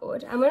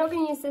cardboard, and we're not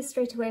going to use this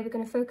straight away, we're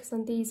going to focus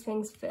on these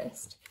things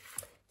first.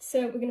 So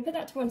we're going to put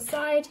that to one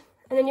side.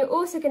 And then you're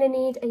also going to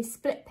need a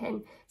split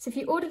pin. So if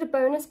you ordered a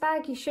bonus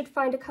bag, you should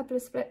find a couple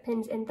of split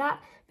pins in that.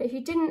 But if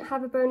you didn't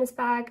have a bonus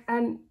bag,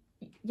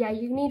 yeah,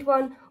 you need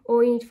one,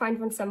 or you need to find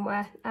one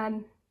somewhere.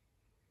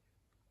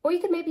 Or you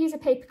could maybe use a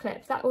paper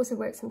clip. That also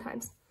works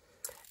sometimes.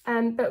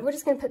 But we're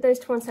just going to put those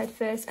to one side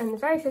first. And the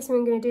very first thing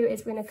we're going to do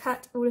is we're going to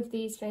cut all of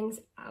these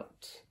things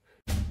out.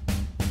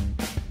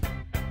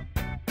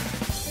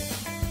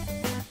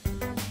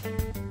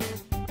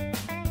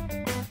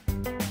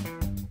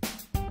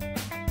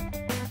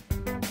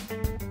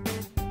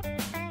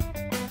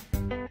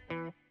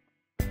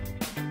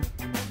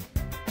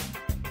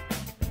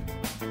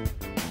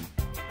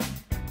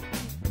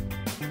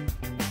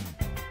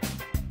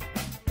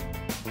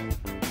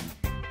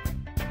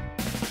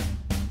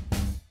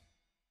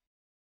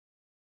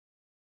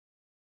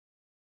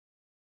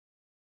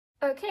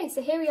 Okay,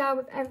 so here we are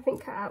with everything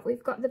cut out.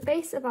 We've got the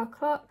base of our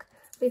clock,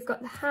 we've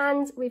got the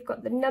hands, we've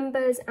got the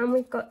numbers, and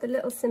we've got the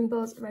little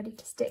symbols ready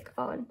to stick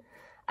on.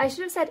 I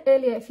should have said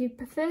earlier, if you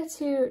prefer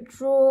to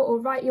draw or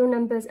write your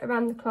numbers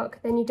around the clock,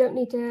 then you don't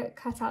need to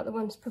cut out the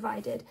ones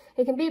provided.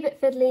 It can be a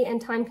bit fiddly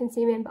and time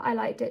consuming, but I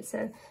liked it,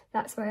 so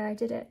that's why I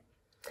did it.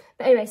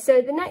 But anyway,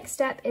 so the next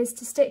step is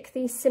to stick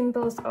these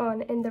symbols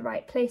on in the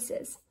right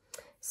places.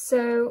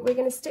 So we're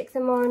going to stick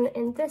them on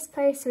in this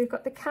place. So we've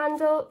got the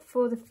candle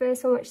for the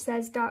first one, which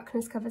says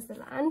darkness covers the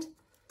land.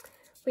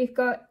 We've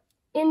got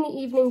in the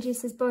evening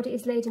Jesus' body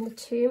is laid in the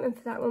tomb, and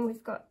for that one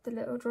we've got the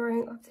little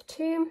drawing of the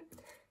tomb.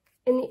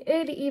 In the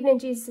early evening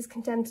Jesus is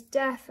condemned to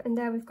death, and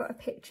there we've got a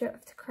picture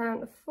of the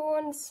crown of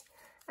thorns.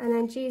 And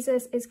then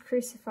Jesus is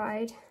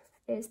crucified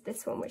is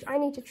this one, which I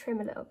need to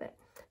trim a little bit,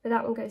 but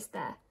that one goes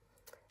there.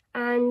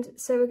 And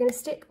so we're going to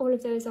stick all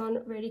of those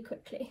on really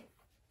quickly.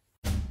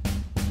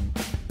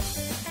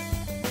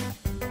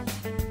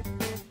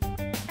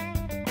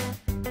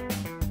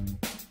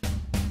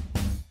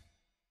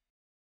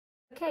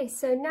 Okay,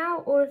 so now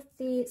all of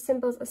the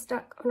symbols are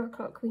stuck on our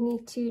clock. We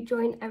need to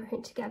join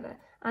everything together.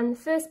 And the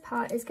first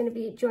part is going to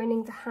be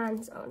joining the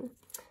hands on.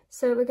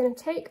 So we're going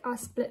to take our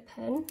split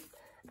pin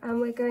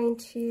and we're going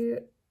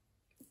to,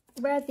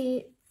 where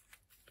the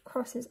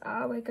crosses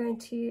are, we're going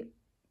to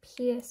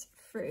pierce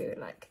through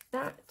like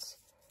that.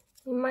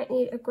 You might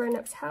need a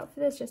grown-up's help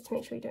for this just to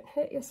make sure you don't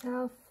hurt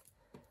yourself.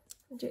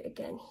 I'll do it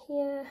again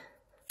here.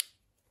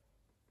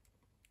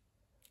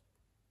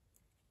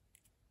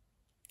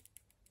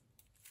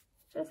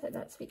 Just like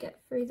that, so we get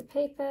through the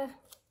paper,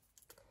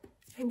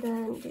 and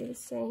then do the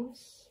same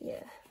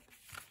here,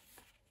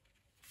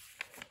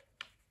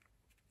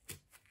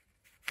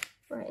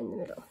 right in the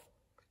middle.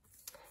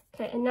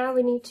 Okay, and now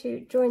we need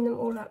to join them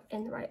all up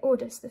in the right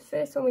order. So the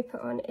first one we put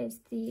on is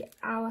the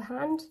hour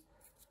hand,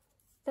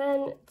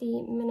 then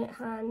the minute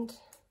hand,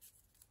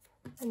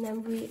 and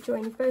then we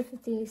join both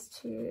of these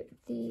to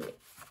the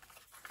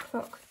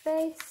clock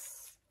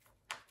face,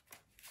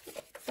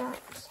 like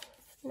that.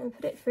 And then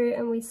put it through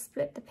and we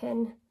split the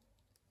pin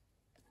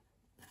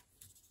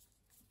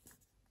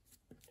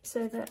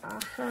so that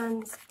our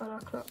hands on our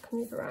clock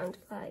can move around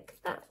like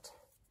that.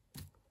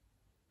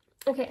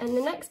 Okay, and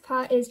the next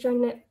part is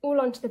joining it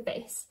all onto the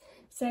base.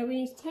 So we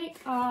need to take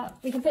our,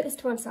 we can put this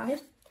to one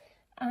side,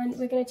 and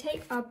we're going to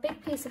take our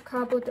big piece of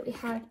cardboard that we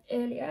had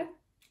earlier,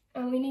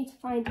 and we need to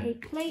find a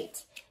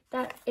plate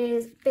that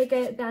is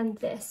bigger than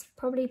this,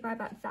 probably by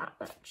about that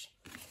much.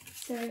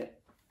 So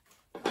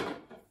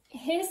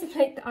here's the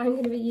plate that I'm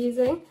going to be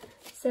using.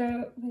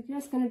 So we're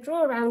just going to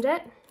draw around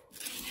it,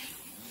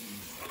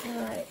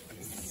 like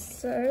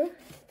so.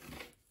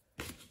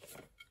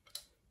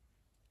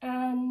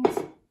 And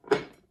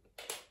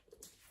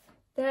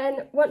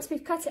then once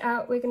we've cut it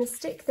out, we're going to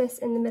stick this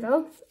in the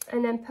middle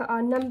and then put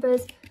our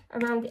numbers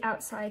around the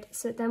outside,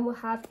 so then we'll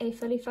have a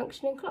fully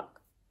functioning clock.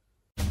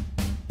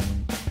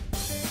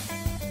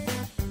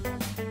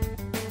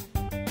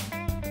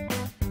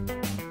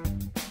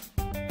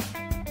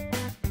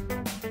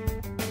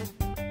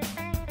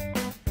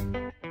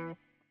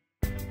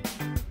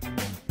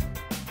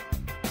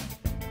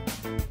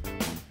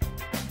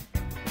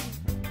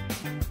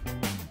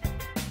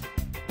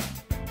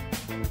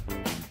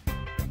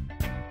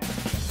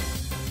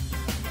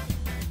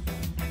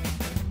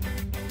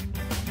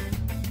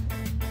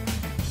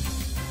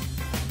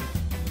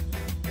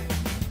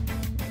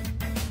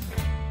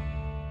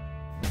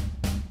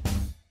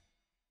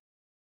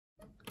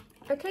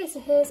 Okay, so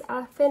here's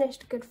our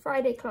finished Good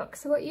Friday clock.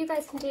 So what you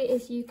guys can do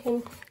is you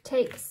can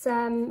take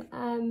some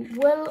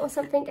wool or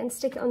something and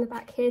stick it on the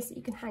back here so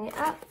you can hang it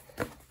up.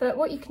 But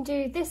what you can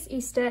do this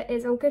Easter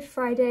is on Good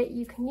Friday,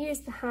 you can use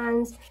the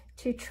hands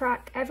to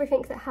track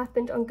everything that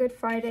happened on Good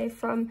Friday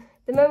from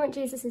the moment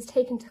Jesus is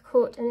taken to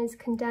court and is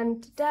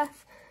condemned to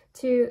death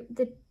to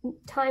the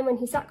time when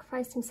he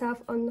sacrificed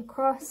himself on the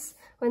cross,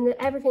 when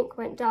everything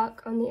went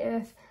dark on the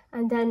earth,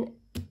 and then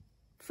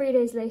 3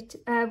 days later,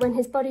 when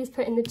his body is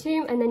put in the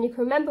tomb, and then you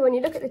can remember when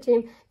you look at the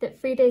tomb that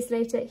 3 days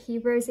later he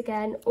rose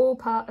again, all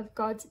part of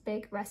God's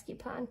big rescue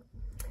plan.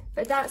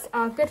 But that's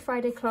our Good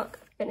Friday clock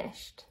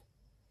finished.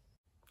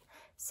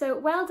 So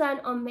well done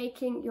on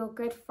making your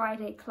Good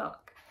Friday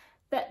clock.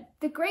 But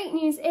the great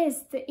news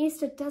is that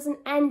Easter doesn't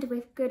end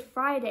with Good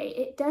Friday.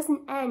 It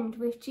doesn't end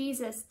with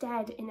Jesus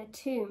dead in a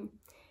tomb.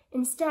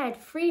 Instead,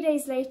 3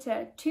 days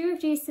later, 2 of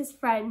Jesus'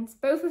 friends,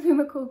 both of whom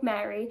are called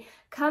Mary,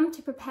 come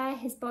to prepare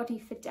his body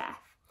for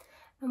death.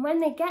 And when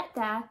they get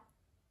there,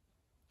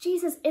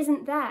 Jesus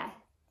isn't there.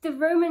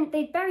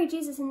 They'd buried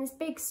Jesus in this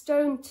big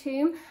stone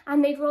tomb,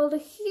 and they'd rolled a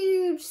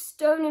huge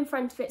stone in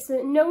front of it so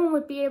that no one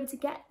would be able to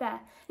get there.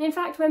 And in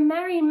fact, when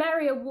Mary and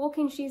Mary are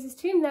walking to Jesus'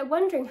 tomb, they're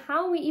wondering,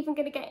 how are we even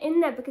going to get in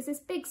there because this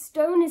big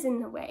stone is in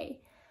the way?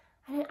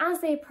 And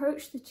as they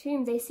approach the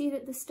tomb, they see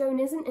that the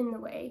stone isn't in the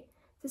way.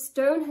 The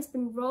stone has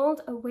been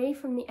rolled away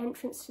from the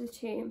entrance to the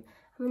tomb.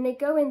 And when they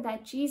go in there,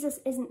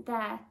 Jesus isn't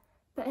there,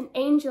 but an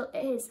angel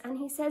is. And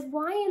he says,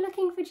 "Why are you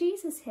looking for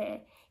Jesus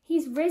here?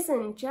 He's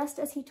risen just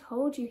as he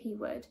told you he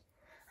would."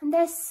 And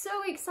they're so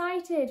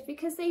excited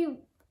because they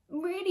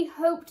really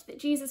hoped that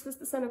Jesus was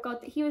the Son of God,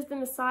 that he was the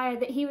Messiah,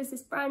 that he was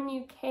this brand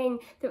new king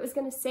that was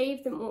going to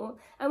save them all.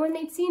 And when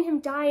they'd seen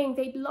him dying,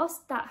 they'd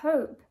lost that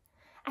hope.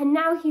 And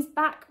now he's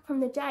back from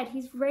the dead.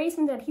 He's raised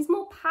from the dead. He's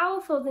more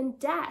powerful than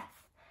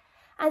death.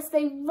 As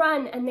they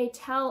run and they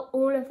tell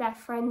all of their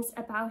friends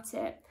about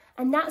it.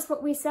 And that's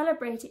what we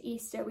celebrate at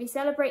Easter. We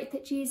celebrate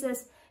that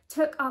Jesus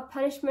took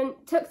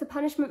the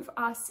punishment for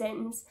our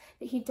sins,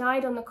 that he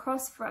died on the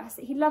cross for us,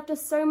 that he loved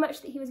us so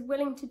much that he was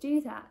willing to do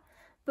that.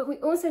 But we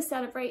also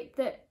celebrate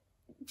that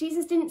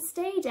Jesus didn't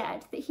stay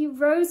dead, that he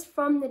rose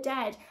from the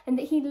dead, and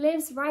that he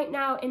lives right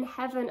now in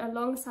heaven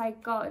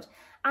alongside God.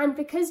 And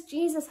because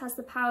Jesus has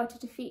the power to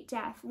defeat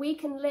death, we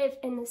can live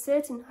in the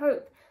certain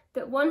hope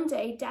that one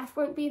day death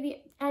won't be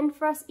the end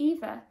for us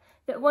either.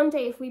 That one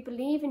day, if we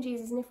believe in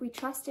Jesus and if we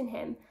trust in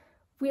him,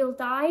 we'll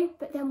die,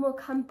 but then we'll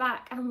come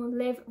back and we'll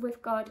live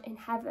with God in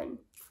heaven.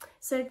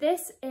 So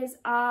this is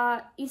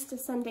our Easter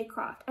Sunday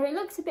craft, and it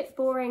looks a bit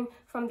boring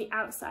from the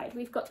outside.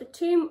 We've got the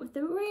tomb with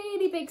the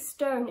really big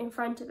stone in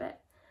front of it.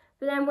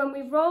 But then when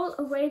we roll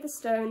away the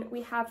stone,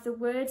 we have the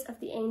words of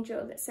the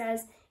angel that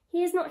says,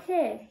 "He is not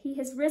here, he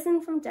has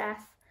risen from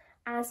death,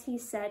 as he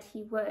said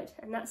he would."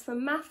 And that's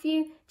from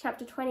Matthew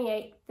chapter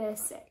 28,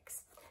 verse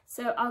 6.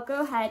 So I'll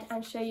go ahead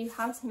and show you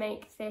how to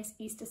make this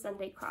Easter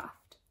Sunday craft.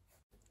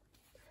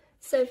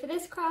 So for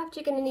this craft,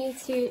 you're going to need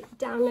to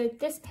download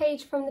this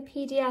page from the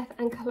PDF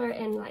and colour it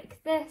in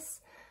like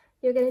this.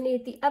 You're going to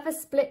need the other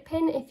split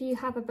pin if you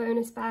have a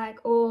bonus bag,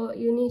 or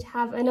you need to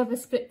have another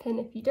split pin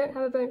if you don't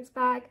have a bonus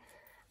bag.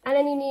 And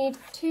then you need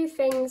 2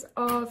 things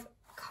of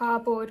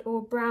cardboard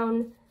or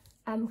brown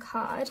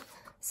card.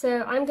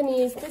 So I'm going to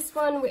use this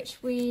one,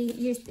 which we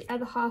used the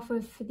other half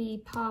of for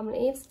the palm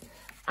leaves,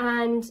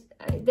 and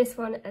this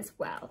one as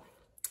well.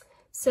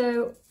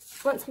 So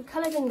once we've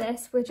coloured in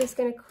this, we're just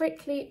going to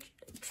quickly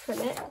trim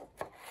it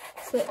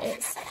so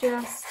it's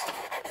just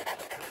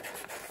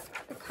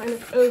a kind of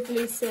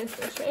ovally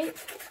circle shape,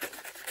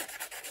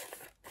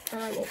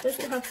 and it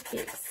doesn't have to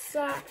be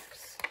exact.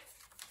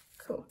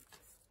 Cool.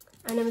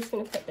 And then we're just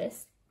going to put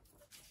this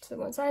to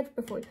one side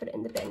before we put it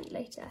in the bin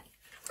later.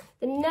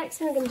 The next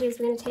thing we're going to do is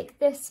we're going to take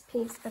this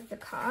piece of the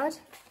card,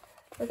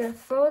 we're going to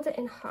fold it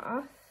in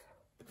half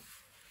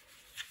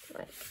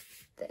like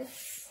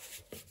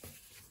this,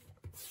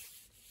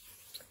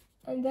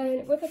 and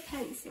then with a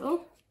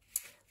pencil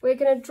we're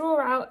going to draw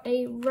out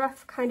a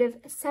rough kind of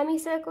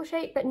semicircle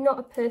shape, but not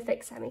a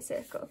perfect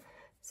semicircle.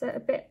 So a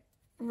bit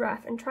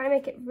rough, and try and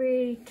make it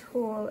really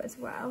tall as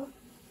well.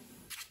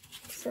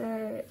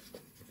 So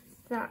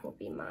that will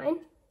be mine.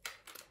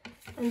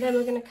 And then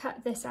we're going to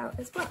cut this out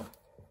as well.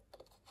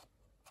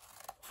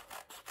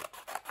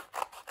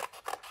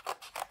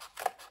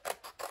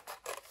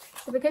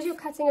 So because you're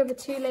cutting over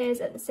 2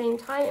 layers at the same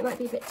time, it might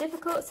be a bit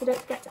difficult, so don't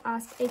forget to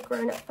ask a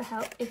grown-up for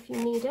help if you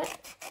need it.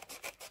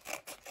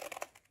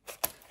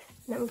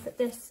 And then we'll put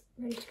this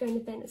ready to go in the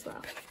bin as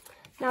well.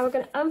 Now we're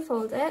going to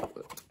unfold it,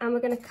 and we're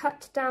going to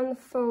cut down the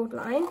fold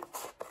line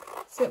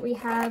so that we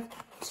have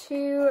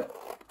 2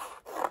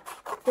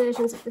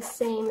 versions of the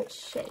same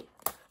shape.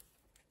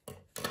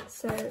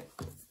 So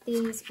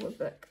these will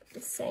look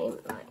the same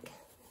like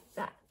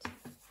that.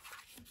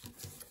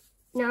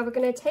 Now we're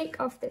going to take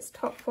off this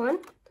top one,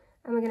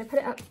 and we're going to put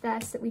it up there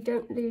so that we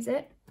don't lose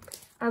it,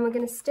 and we're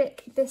going to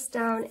stick this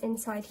down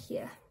inside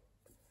here.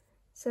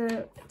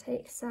 So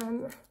take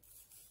some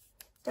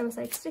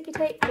double-sided sticky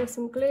tape or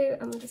some glue,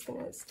 and we're just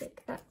going to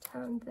stick that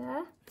down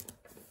there.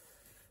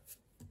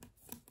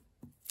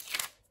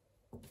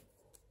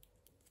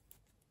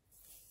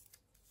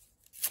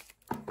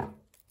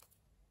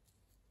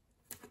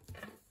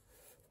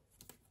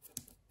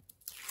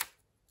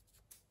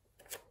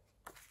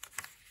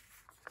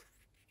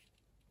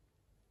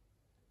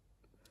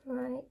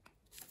 Like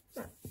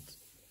that.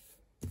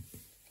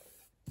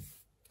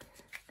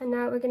 And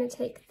now we're going to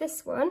take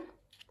this one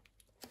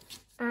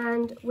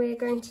and we're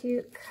going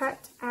to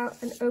cut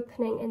out an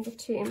opening in the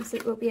tomb so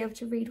that we'll be able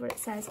to read what it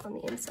says on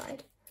the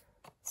inside.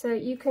 So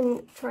you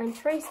can try and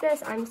trace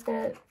this. I'm just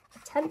going to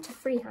attempt to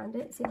freehand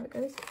it, see how it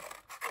goes.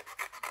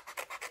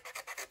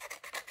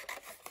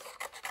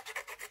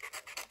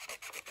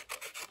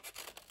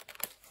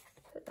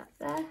 Put that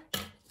there.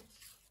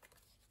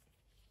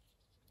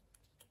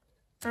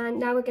 And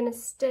now we're going to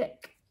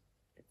stick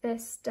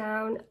this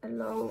down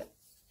along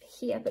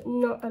here, but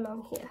not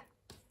along here.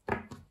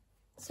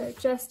 So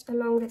just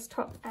along this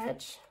top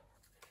edge.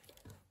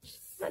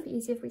 Might be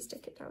easier if we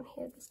stick it down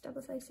here, this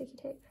double-sided sticky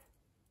tape.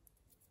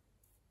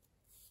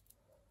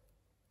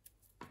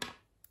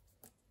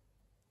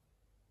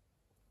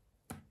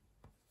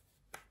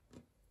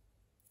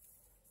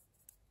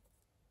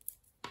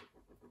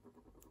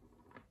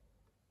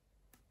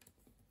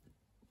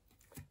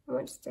 We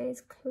want to stay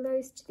as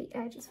close to the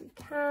edge as we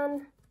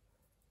can.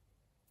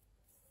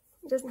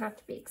 It doesn't have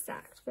to be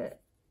exact,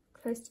 but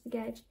close to the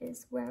edge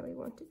is where we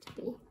want it to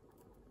be.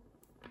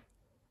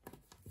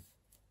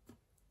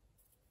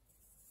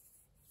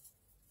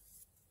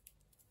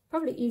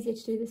 Probably easier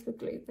to do this with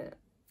glue, but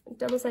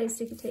double-sided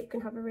sticky tape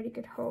can have a really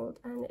good hold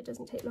and it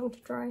doesn't take long to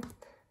dry.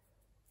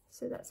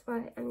 So that's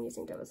why I'm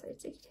using double-sided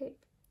sticky tape.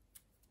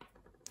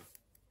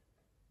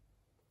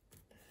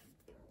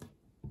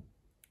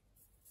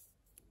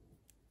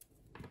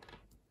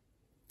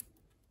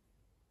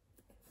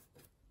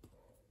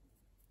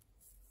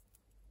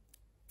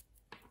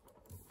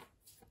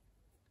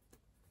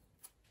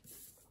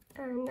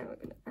 And now we're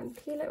going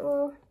to unpeel it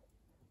all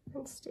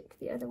and stick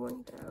the other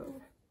one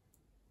down.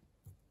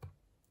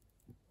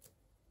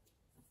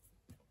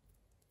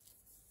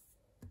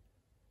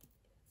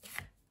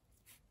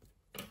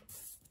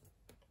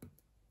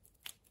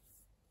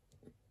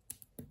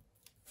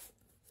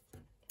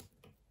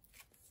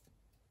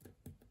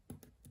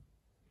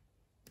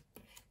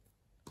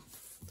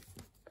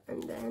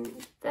 And then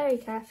very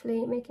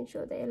carefully, making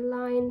sure they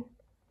align,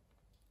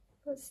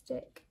 we'll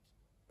stick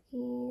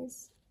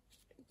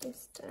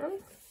this down.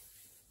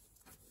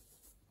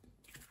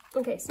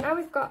 Okay, so now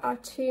we've got our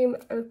tomb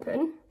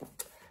open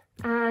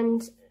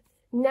and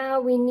now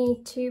we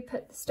need to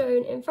put the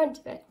stone in front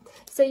of it.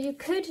 So you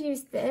could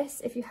use this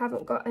if you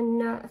haven't got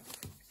enough,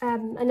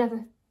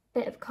 another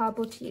bit of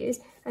cardboard to use,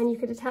 and you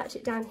could attach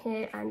it down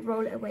here and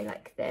roll it away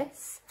like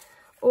this.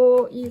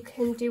 Or you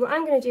can do what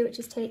I'm going to do, which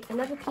is take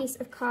another piece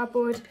of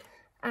cardboard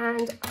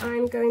and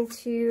I'm going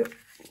to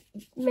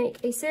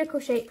make a circle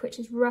shape which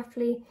is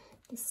roughly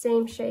the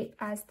same shape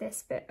as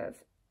this bit of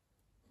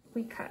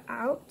we cut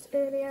out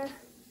earlier.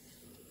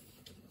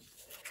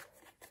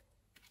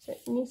 So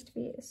it needs to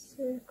be a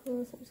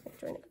circle, so I'm just going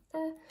to join it up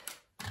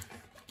there.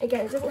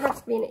 Again, it doesn't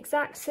have to be an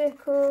exact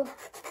circle,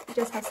 it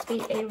just has to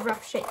be a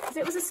rough shape because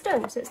it was a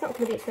stone, so it's not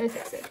going to be a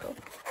perfect circle.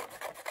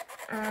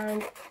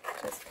 And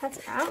just cut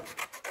it out.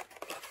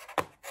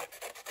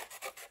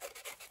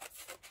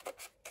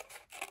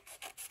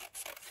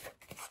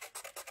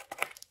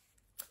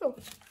 Cool.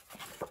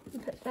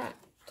 And put that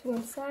to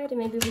one side and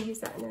maybe we'll use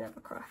that in another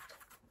craft.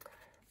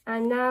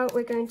 And now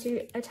we're going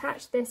to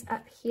attach this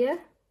up here.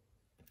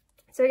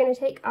 So we're going to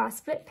take our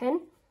split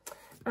pin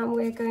and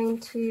we're going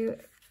to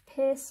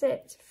pierce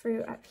it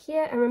through up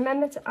here. And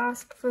remember to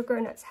ask for a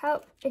grown-up's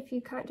help if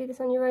you can't do this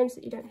on your own so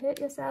that you don't hurt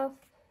yourself,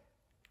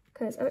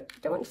 because I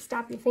don't want to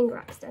stab your finger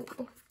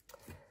accidentally.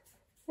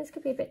 This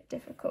could be a bit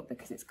difficult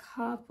because it's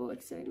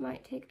cardboard, so it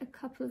might take a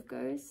couple of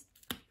goes.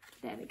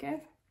 There we go.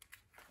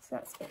 So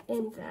that's it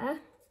in there.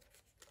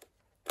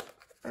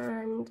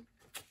 And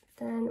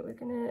then we're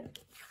going to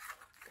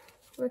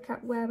work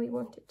out where we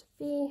want it to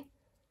be.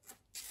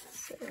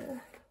 So, oh,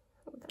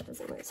 that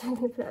doesn't work, so I'm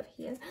going to put it up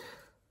here.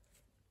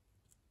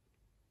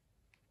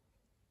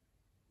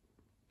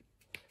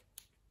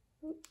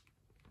 I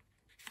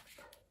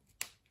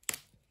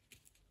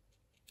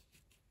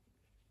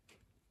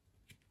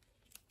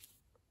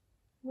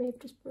may have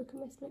just broken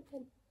my slip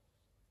pin.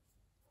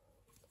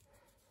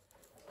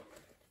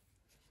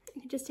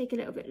 It could just take a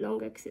little bit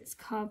longer because it's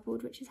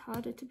cardboard, which is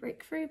harder to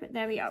break through, but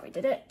there we are, we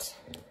did it.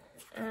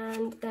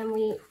 And then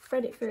we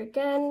thread it through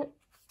again,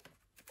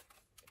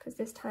 because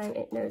this time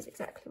it knows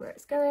exactly where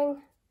it's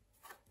going.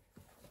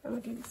 And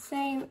we'll do the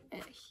same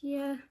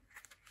here.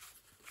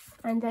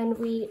 And then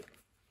we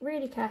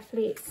really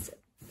carefully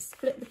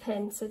split the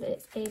pin so that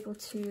it's able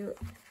to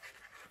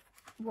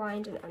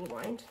wind and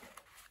unwind.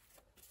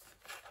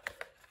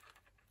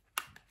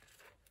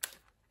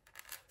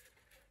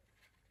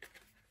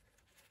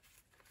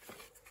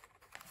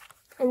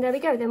 And there we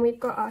go, then we've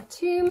got our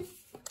tomb.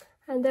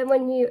 And then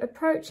when you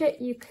approach it,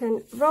 you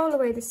can roll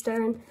away the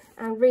stone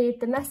and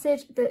read the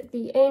message that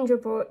the angel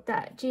brought,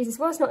 that Jesus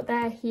was not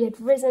there, he had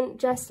risen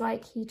just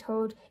like he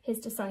told his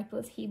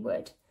disciples he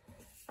would.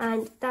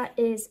 And that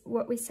is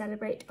what we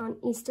celebrate on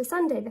Easter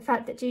Sunday, the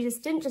fact that Jesus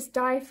didn't just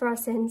die for our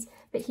sins,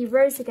 but he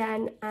rose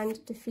again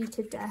and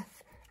defeated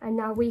death. And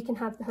now we can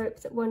have the hope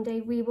that one day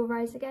we will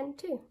rise again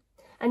too.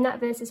 And that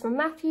verse is from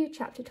Matthew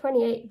chapter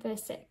 28,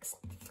 verse 6.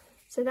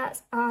 So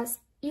that's our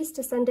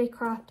Easter Sunday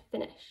craft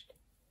finished.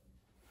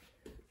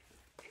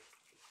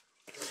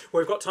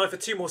 We've got time for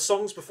 2 more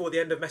songs before the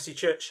end of Messy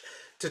Church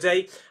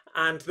today.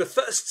 And the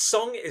first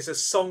song is a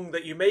song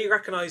that you may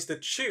recognise the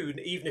tune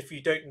even if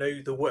you don't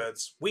know the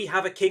words. We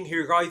have a king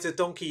who rides a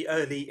donkey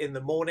early in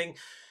the morning.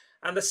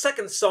 And the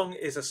second song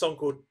is a song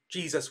called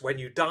Jesus When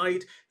You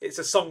Died. It's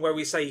a song where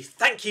we say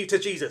thank you to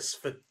Jesus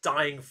for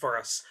dying for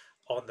us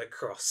on the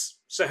cross.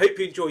 So I hope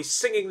you enjoy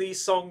singing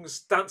these songs,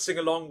 dancing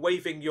along,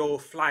 waving your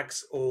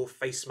flags or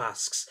face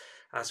masks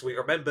as we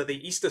remember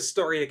the Easter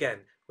story again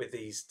with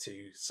these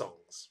 2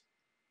 songs.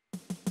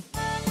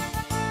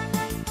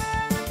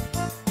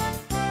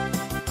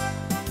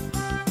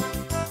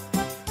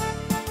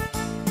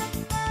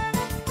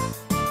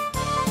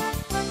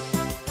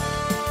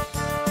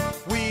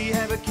 We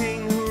have a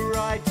king who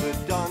rides a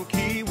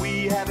donkey.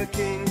 We have a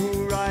king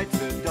who rides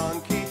a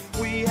donkey.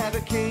 We have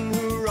a king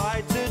who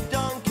rides a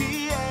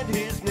donkey, and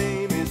his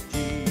name is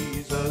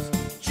Jesus.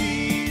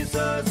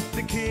 Jesus,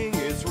 the king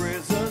is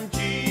risen.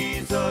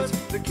 Jesus,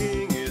 the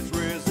king is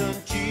risen.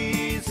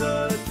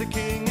 Jesus, the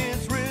king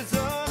is risen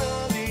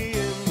early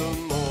in the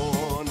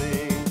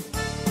morning.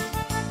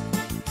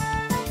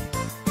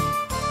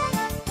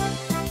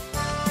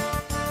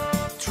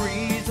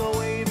 Trees are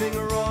waving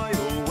a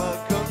royal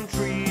welcome.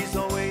 Trees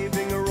are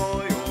waving a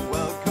royal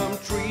welcome.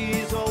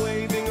 Trees are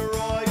waving a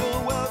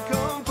royal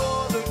welcome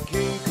for the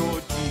king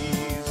called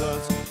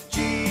Jesus.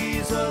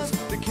 Jesus,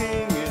 the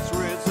king is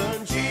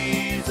risen.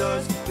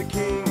 Jesus, the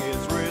king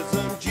is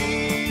risen.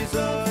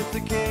 Jesus, the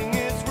king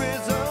is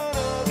risen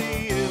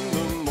early in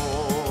the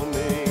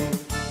morning.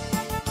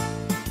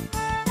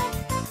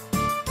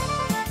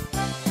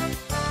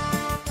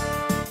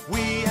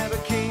 We have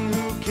a king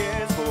who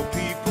cares for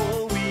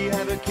people. We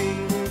have a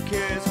king who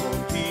cares for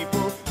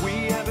people.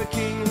 We have a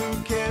king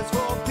who cares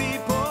for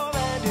people,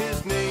 and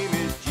his name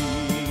is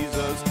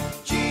Jesus.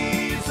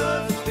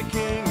 Jesus, the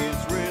king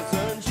is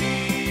risen.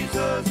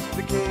 Jesus,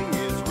 the king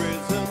is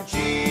risen.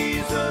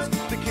 Jesus,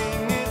 the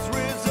king is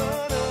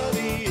risen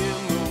early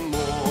in the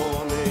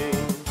morning.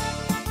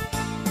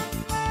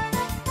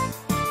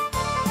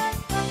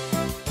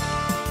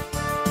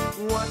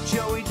 What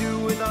shall we do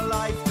with our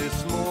life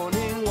this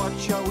morning? What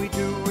shall we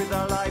do with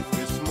our life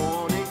this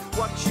morning?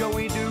 What shall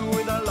we do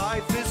with our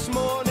life this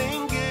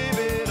morning? Give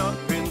it up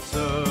in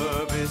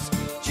service.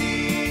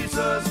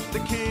 Jesus, the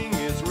king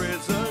is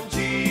risen.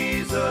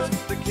 Jesus,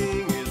 the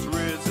king is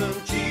risen.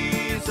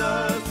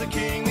 Jesus, the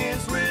king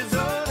is risen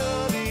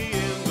early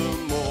in the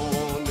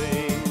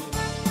morning.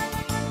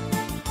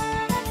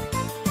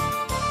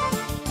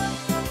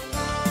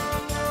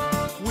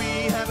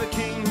 We have a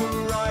king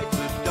who rides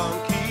a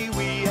donkey.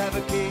 We have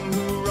a king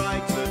who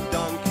rides a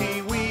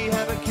donkey. We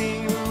have a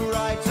king who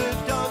rides a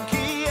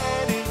donkey,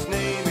 and his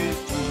name is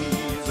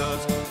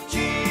Jesus.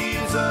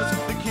 Jesus,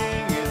 the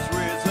king is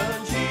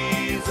risen.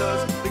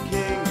 Jesus, the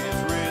king is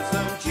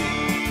risen.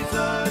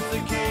 Jesus,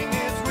 the king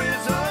is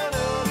risen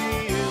early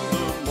in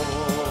the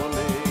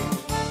morning.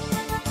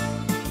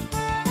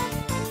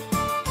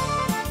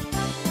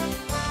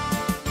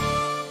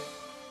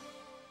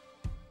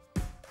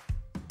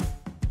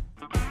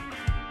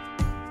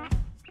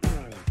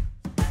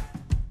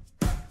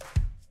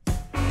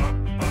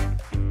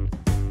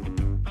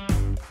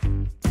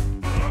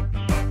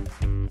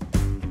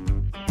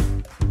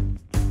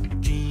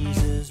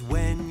 Jesus,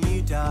 when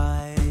you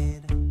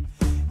died,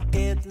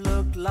 it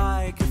looked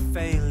like a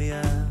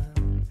failure.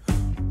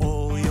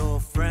 All your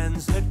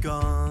friends had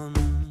gone.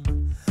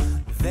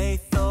 They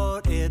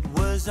thought it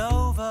was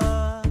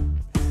over.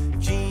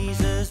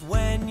 Jesus,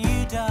 when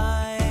you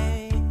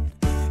died,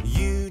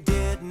 you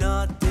did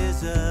not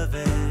deserve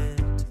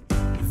it.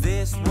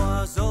 This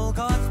was all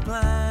God's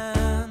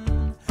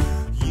plan.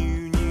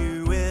 You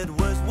knew it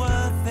was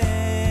worth it.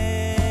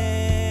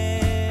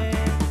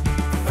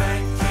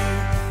 Thank you,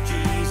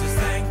 Jesus,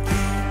 thank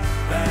you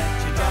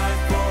that you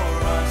died for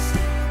us.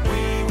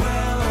 We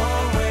will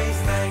always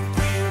thank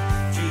you,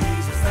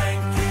 Jesus,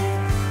 thank you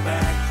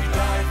that you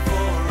died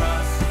for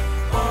us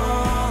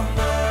on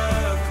the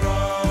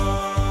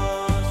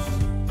cross.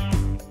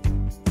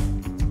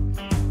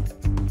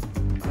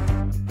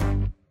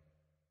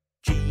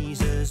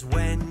 Jesus,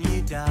 when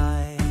you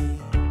died,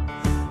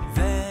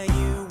 there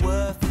you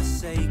were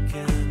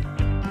forsaken.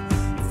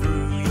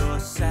 Through your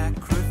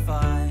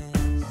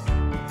sacrifice,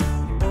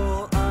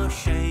 all our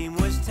shame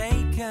was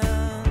taken.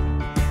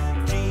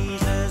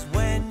 Jesus,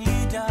 when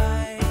you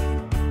died,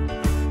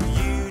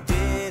 you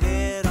did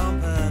it on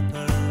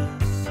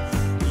purpose.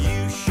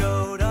 You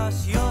showed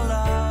us your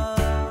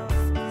love.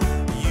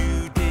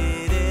 You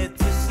did it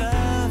to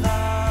serve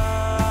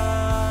us.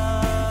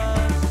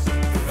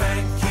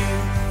 Thank you,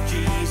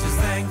 Jesus,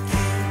 thank you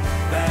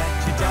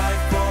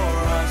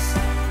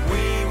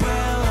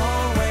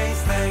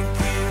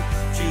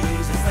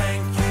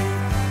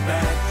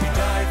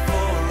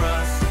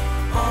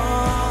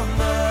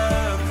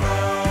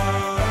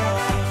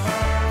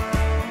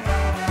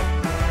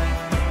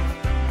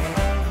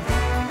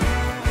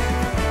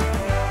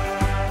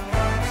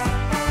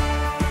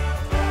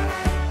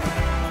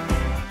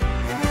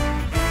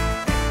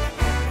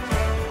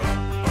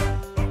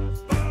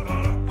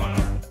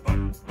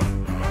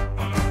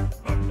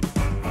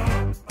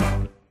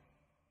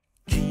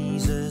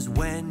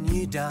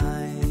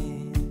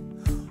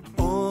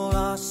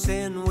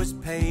sin was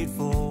paid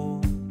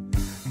for.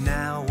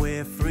 Now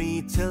we're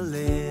free to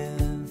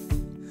live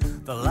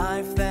the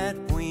life that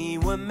we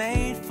were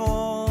made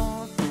for.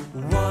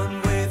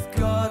 One with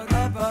God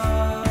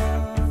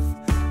above,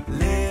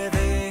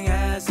 living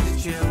as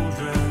His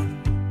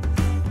children.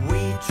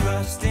 We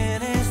trust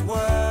in His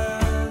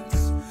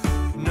words,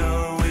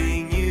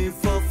 knowing You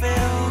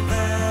fulfill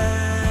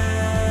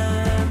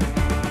them.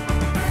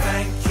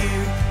 Thank You,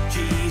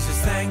 Jesus,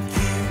 thank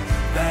You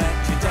that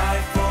You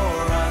died for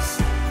us.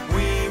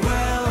 We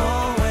will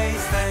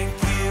always thank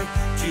You,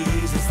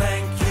 Jesus,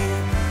 thank You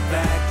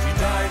that You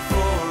died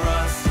for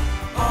us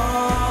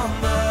on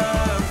the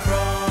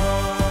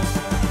cross.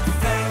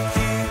 Thank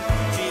You,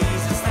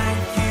 Jesus,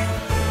 thank You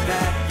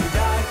that You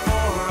died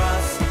for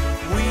us.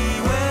 We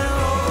will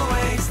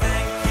always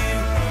thank You,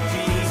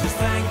 Jesus,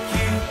 thank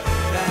You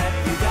that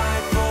You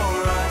died for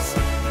us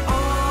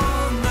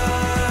on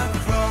the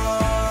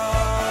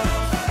cross.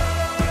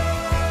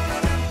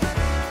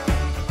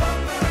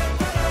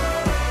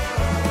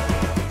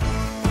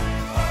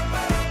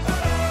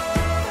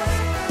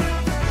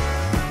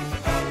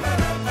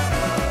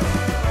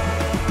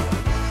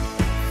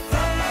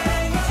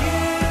 Thank You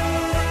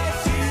that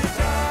You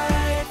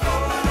died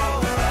for us on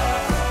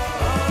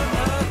the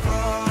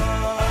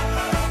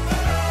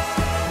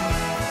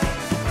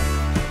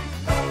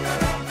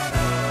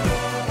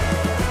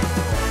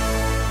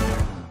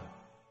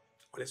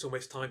Well, it's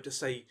almost time to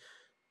say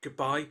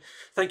goodbye.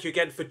 Thank you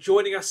again for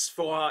joining us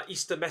for our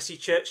Easter Messy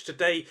Church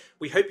today.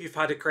 We hope you've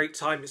had a great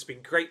time. It's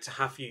been great to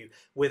have you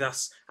with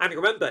us. And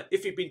remember,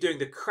 if you've been doing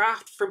the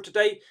craft from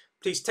today,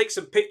 please take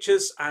some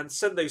pictures and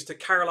send those to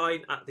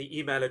Caroline at the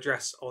email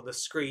address on the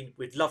screen.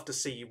 We'd love to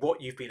see what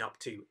you've been up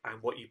to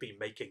and what you've been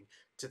making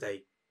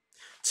today.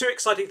 Two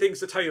exciting things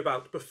to tell you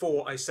about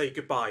before I say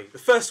goodbye. The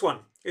first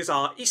one is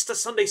our Easter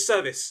Sunday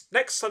service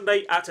next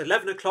Sunday at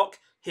 11 o'clock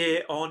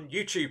here on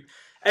YouTube.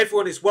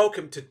 Everyone is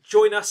welcome to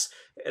join us.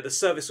 The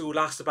service will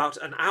last about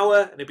an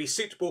hour and it'll be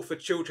suitable for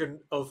children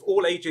of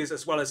all ages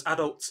as well as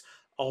adults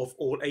of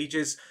all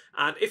ages.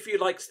 And if you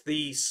liked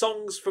the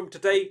songs from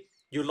today,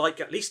 you'll like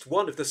at least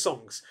one of the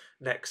songs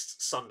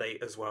next Sunday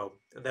as well.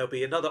 And there'll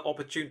be another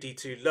opportunity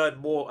to learn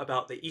more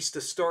about the Easter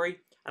story.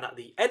 And at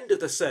the end of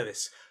the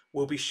service,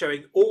 we'll be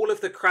showing all of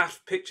the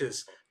craft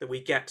pictures that we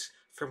get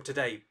from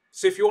today.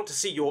 So if you want to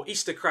see your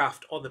Easter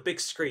craft on the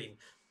big screen,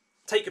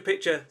 take a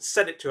picture,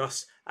 send it to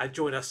us, and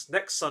join us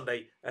next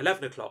Sunday,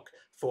 11 o'clock,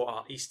 for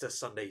our Easter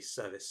Sunday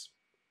service.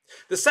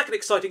 The second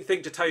exciting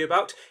thing to tell you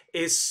about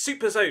is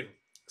Superzone.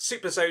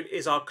 Superzone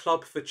is our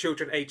club for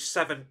children aged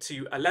 7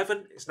 to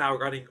 11. It's now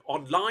running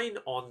online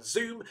on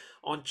Zoom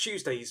on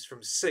Tuesdays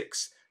from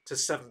 6 to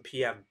 7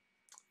 p.m.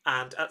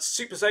 And at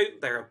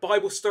Superzone, there are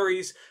Bible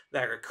stories,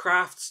 there are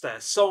crafts, there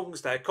are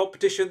songs, there are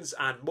competitions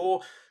and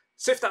more.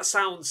 So if that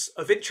sounds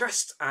of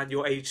interest and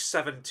you're aged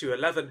 7 to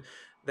 11,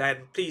 then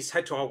please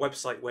head to our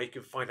website where you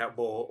can find out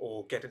more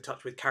or get in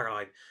touch with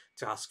Caroline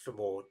to ask for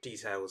more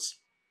details.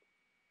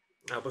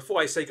 Now,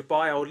 before I say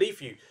goodbye, I'll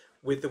leave you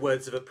with the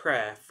words of a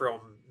prayer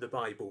from the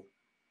Bible.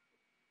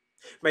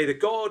 May the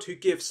God who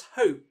gives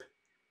hope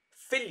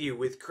fill you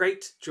with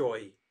great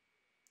joy.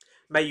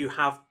 May you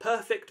have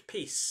perfect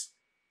peace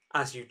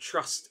as you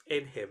trust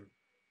in Him.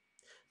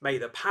 May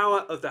the power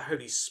of the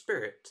Holy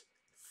Spirit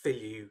fill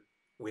you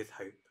with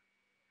hope.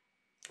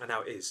 And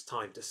now it is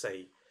time to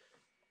say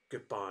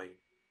goodbye.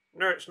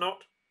 No, it's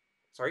not.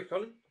 Sorry,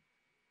 Colin?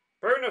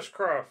 Bonus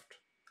craft.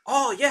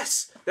 Oh,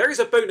 yes, there is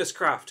a bonus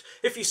craft.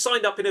 If you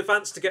signed up in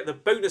advance to get the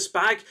bonus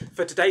bag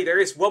for today,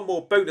 there is one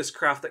more bonus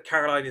craft that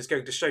Caroline is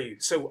going to show you.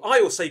 So I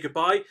will say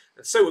goodbye,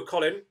 and so will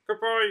Colin.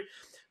 Goodbye.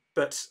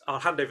 But I'll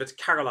hand over to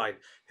Caroline,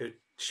 who'll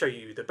show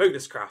you the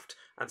bonus craft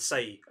and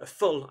say a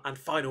full and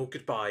final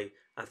goodbye.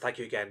 And thank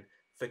you again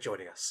for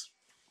joining us.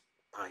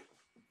 Bye.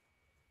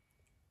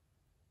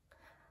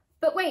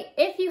 But wait,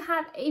 if you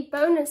have a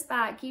bonus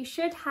bag, you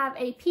should have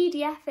a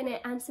PDF in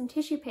it and some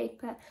tissue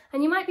paper.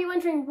 And you might be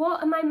wondering,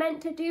 what am I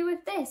meant to do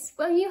with this?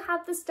 Well, you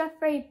have the stuff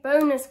for a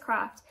bonus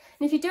craft.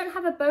 And if you don't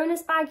have a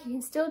bonus bag, you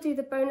can still do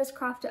the bonus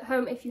craft at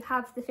home if you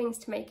have the things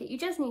to make it. You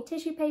just need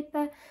tissue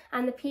paper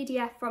and the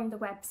PDF from the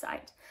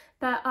website.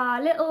 But our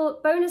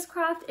little bonus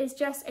craft is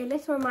just a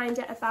little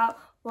reminder about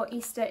what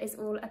Easter is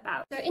all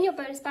about. So in your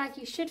bonus bag,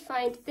 you should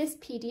find this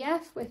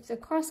PDF with the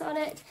cross on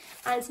it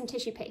and some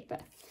tissue paper.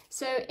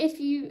 So if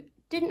you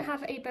didn't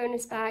have a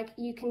bonus bag,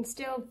 you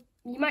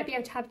might be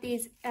able to have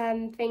these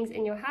things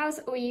in your house,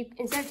 or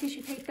instead of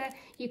tissue paper,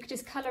 you could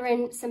just colour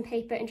in some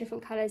paper in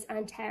different colours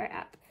and tear it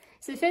up.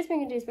 So the first thing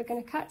we're going to do is we're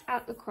going to cut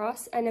out the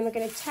cross, and then we're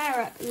going to tear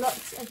up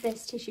lots of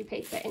this tissue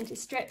paper into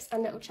strips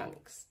and little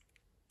chunks.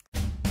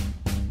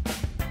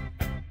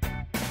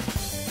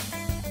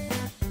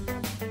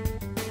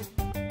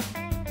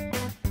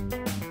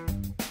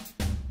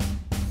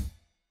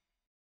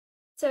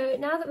 So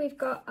now that we've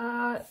got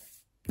our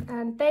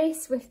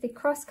base with the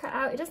cross cut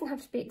out, it doesn't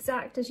have to be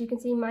exact, as you can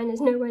see mine is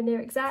nowhere near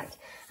exact,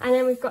 and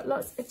then we've got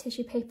lots of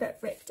tissue paper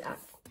ripped up.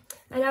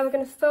 And now we're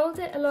going to fold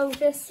it along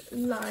this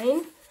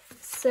line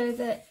so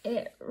that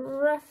it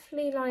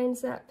roughly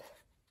lines up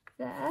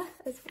there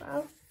as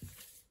well.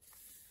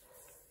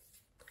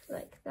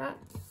 like that.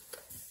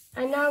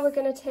 And now we're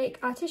going to take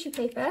our tissue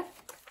paper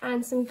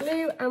and some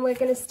glue, and we're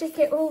going to stick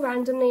it all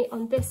randomly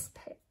on this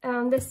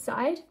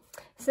side,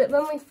 so that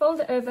when we fold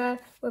it over,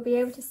 we'll be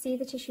able to see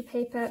the tissue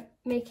paper,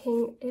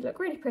 making it look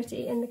really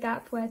pretty in the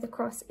gap where the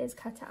cross is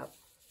cut out.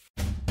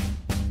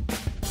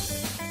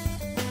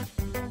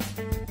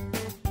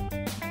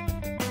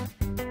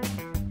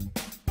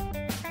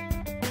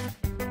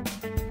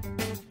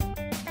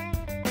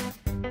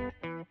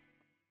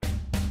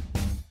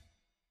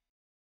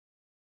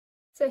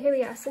 So here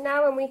we are. So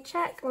now when we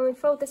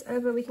fold this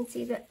over, we can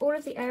see that all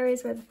of the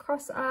areas where the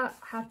cross are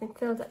have been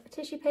filled up with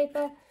tissue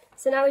paper.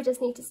 So now we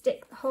just need to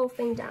stick the whole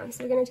thing down.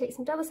 So we're going to take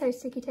some double-sided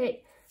sticky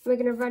tape, and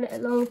we're going to run it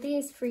along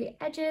these 3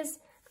 edges,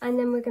 and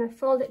then we're going to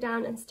fold it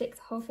down and stick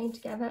the whole thing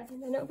together,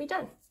 and then it'll be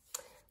done.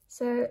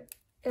 So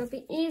it'll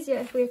be easier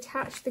if we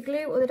attach the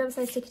glue or the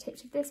double-sided sticky tape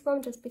to this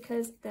one, just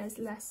because there's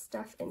less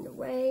stuff in the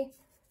way.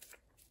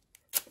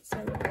 So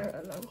we'll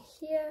go along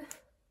here.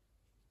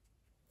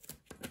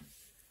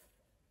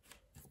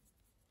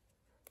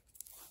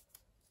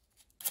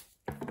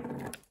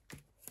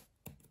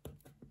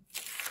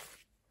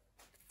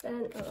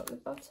 Then along the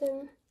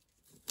bottom,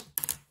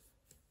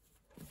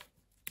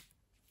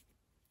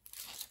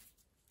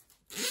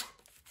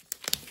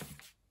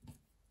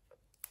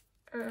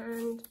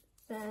 and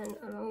then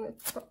along the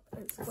top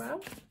as well.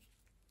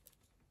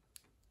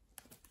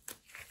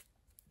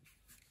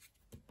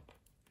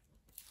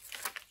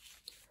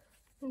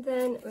 And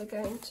then we're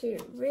going to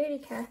really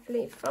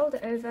carefully fold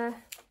it over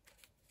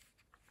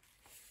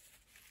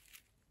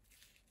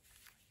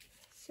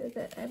so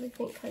that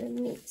everything kind of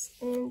meets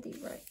in the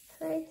right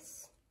place.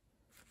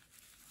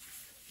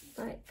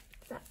 Like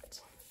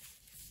that.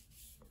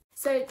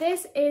 So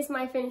this is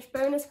my finished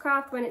bonus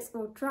craft when it's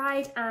all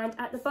dried, and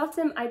at the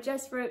bottom I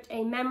just wrote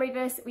a memory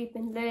verse that we've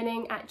been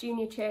learning at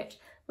junior church,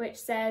 which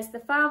says,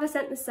 "The Father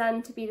sent the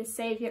Son to be the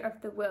saviour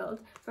of the world,"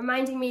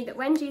 reminding me that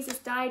when Jesus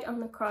died on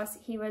the cross,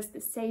 he was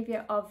the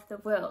saviour of the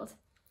world.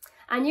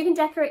 And you can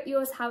decorate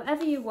yours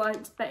however you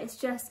want, but it's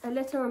just a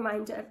little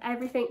reminder of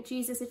everything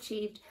Jesus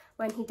achieved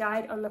when he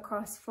died on the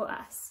cross for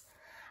us.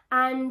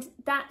 And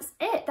that's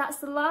it. That's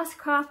the last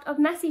craft of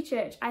Messy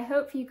Church. I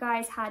hope you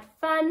guys had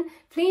fun.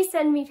 Please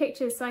send me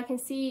pictures so I can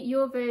see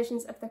your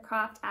versions of the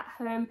craft at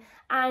home,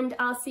 and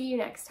I'll see you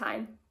next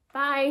time.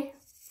 Bye.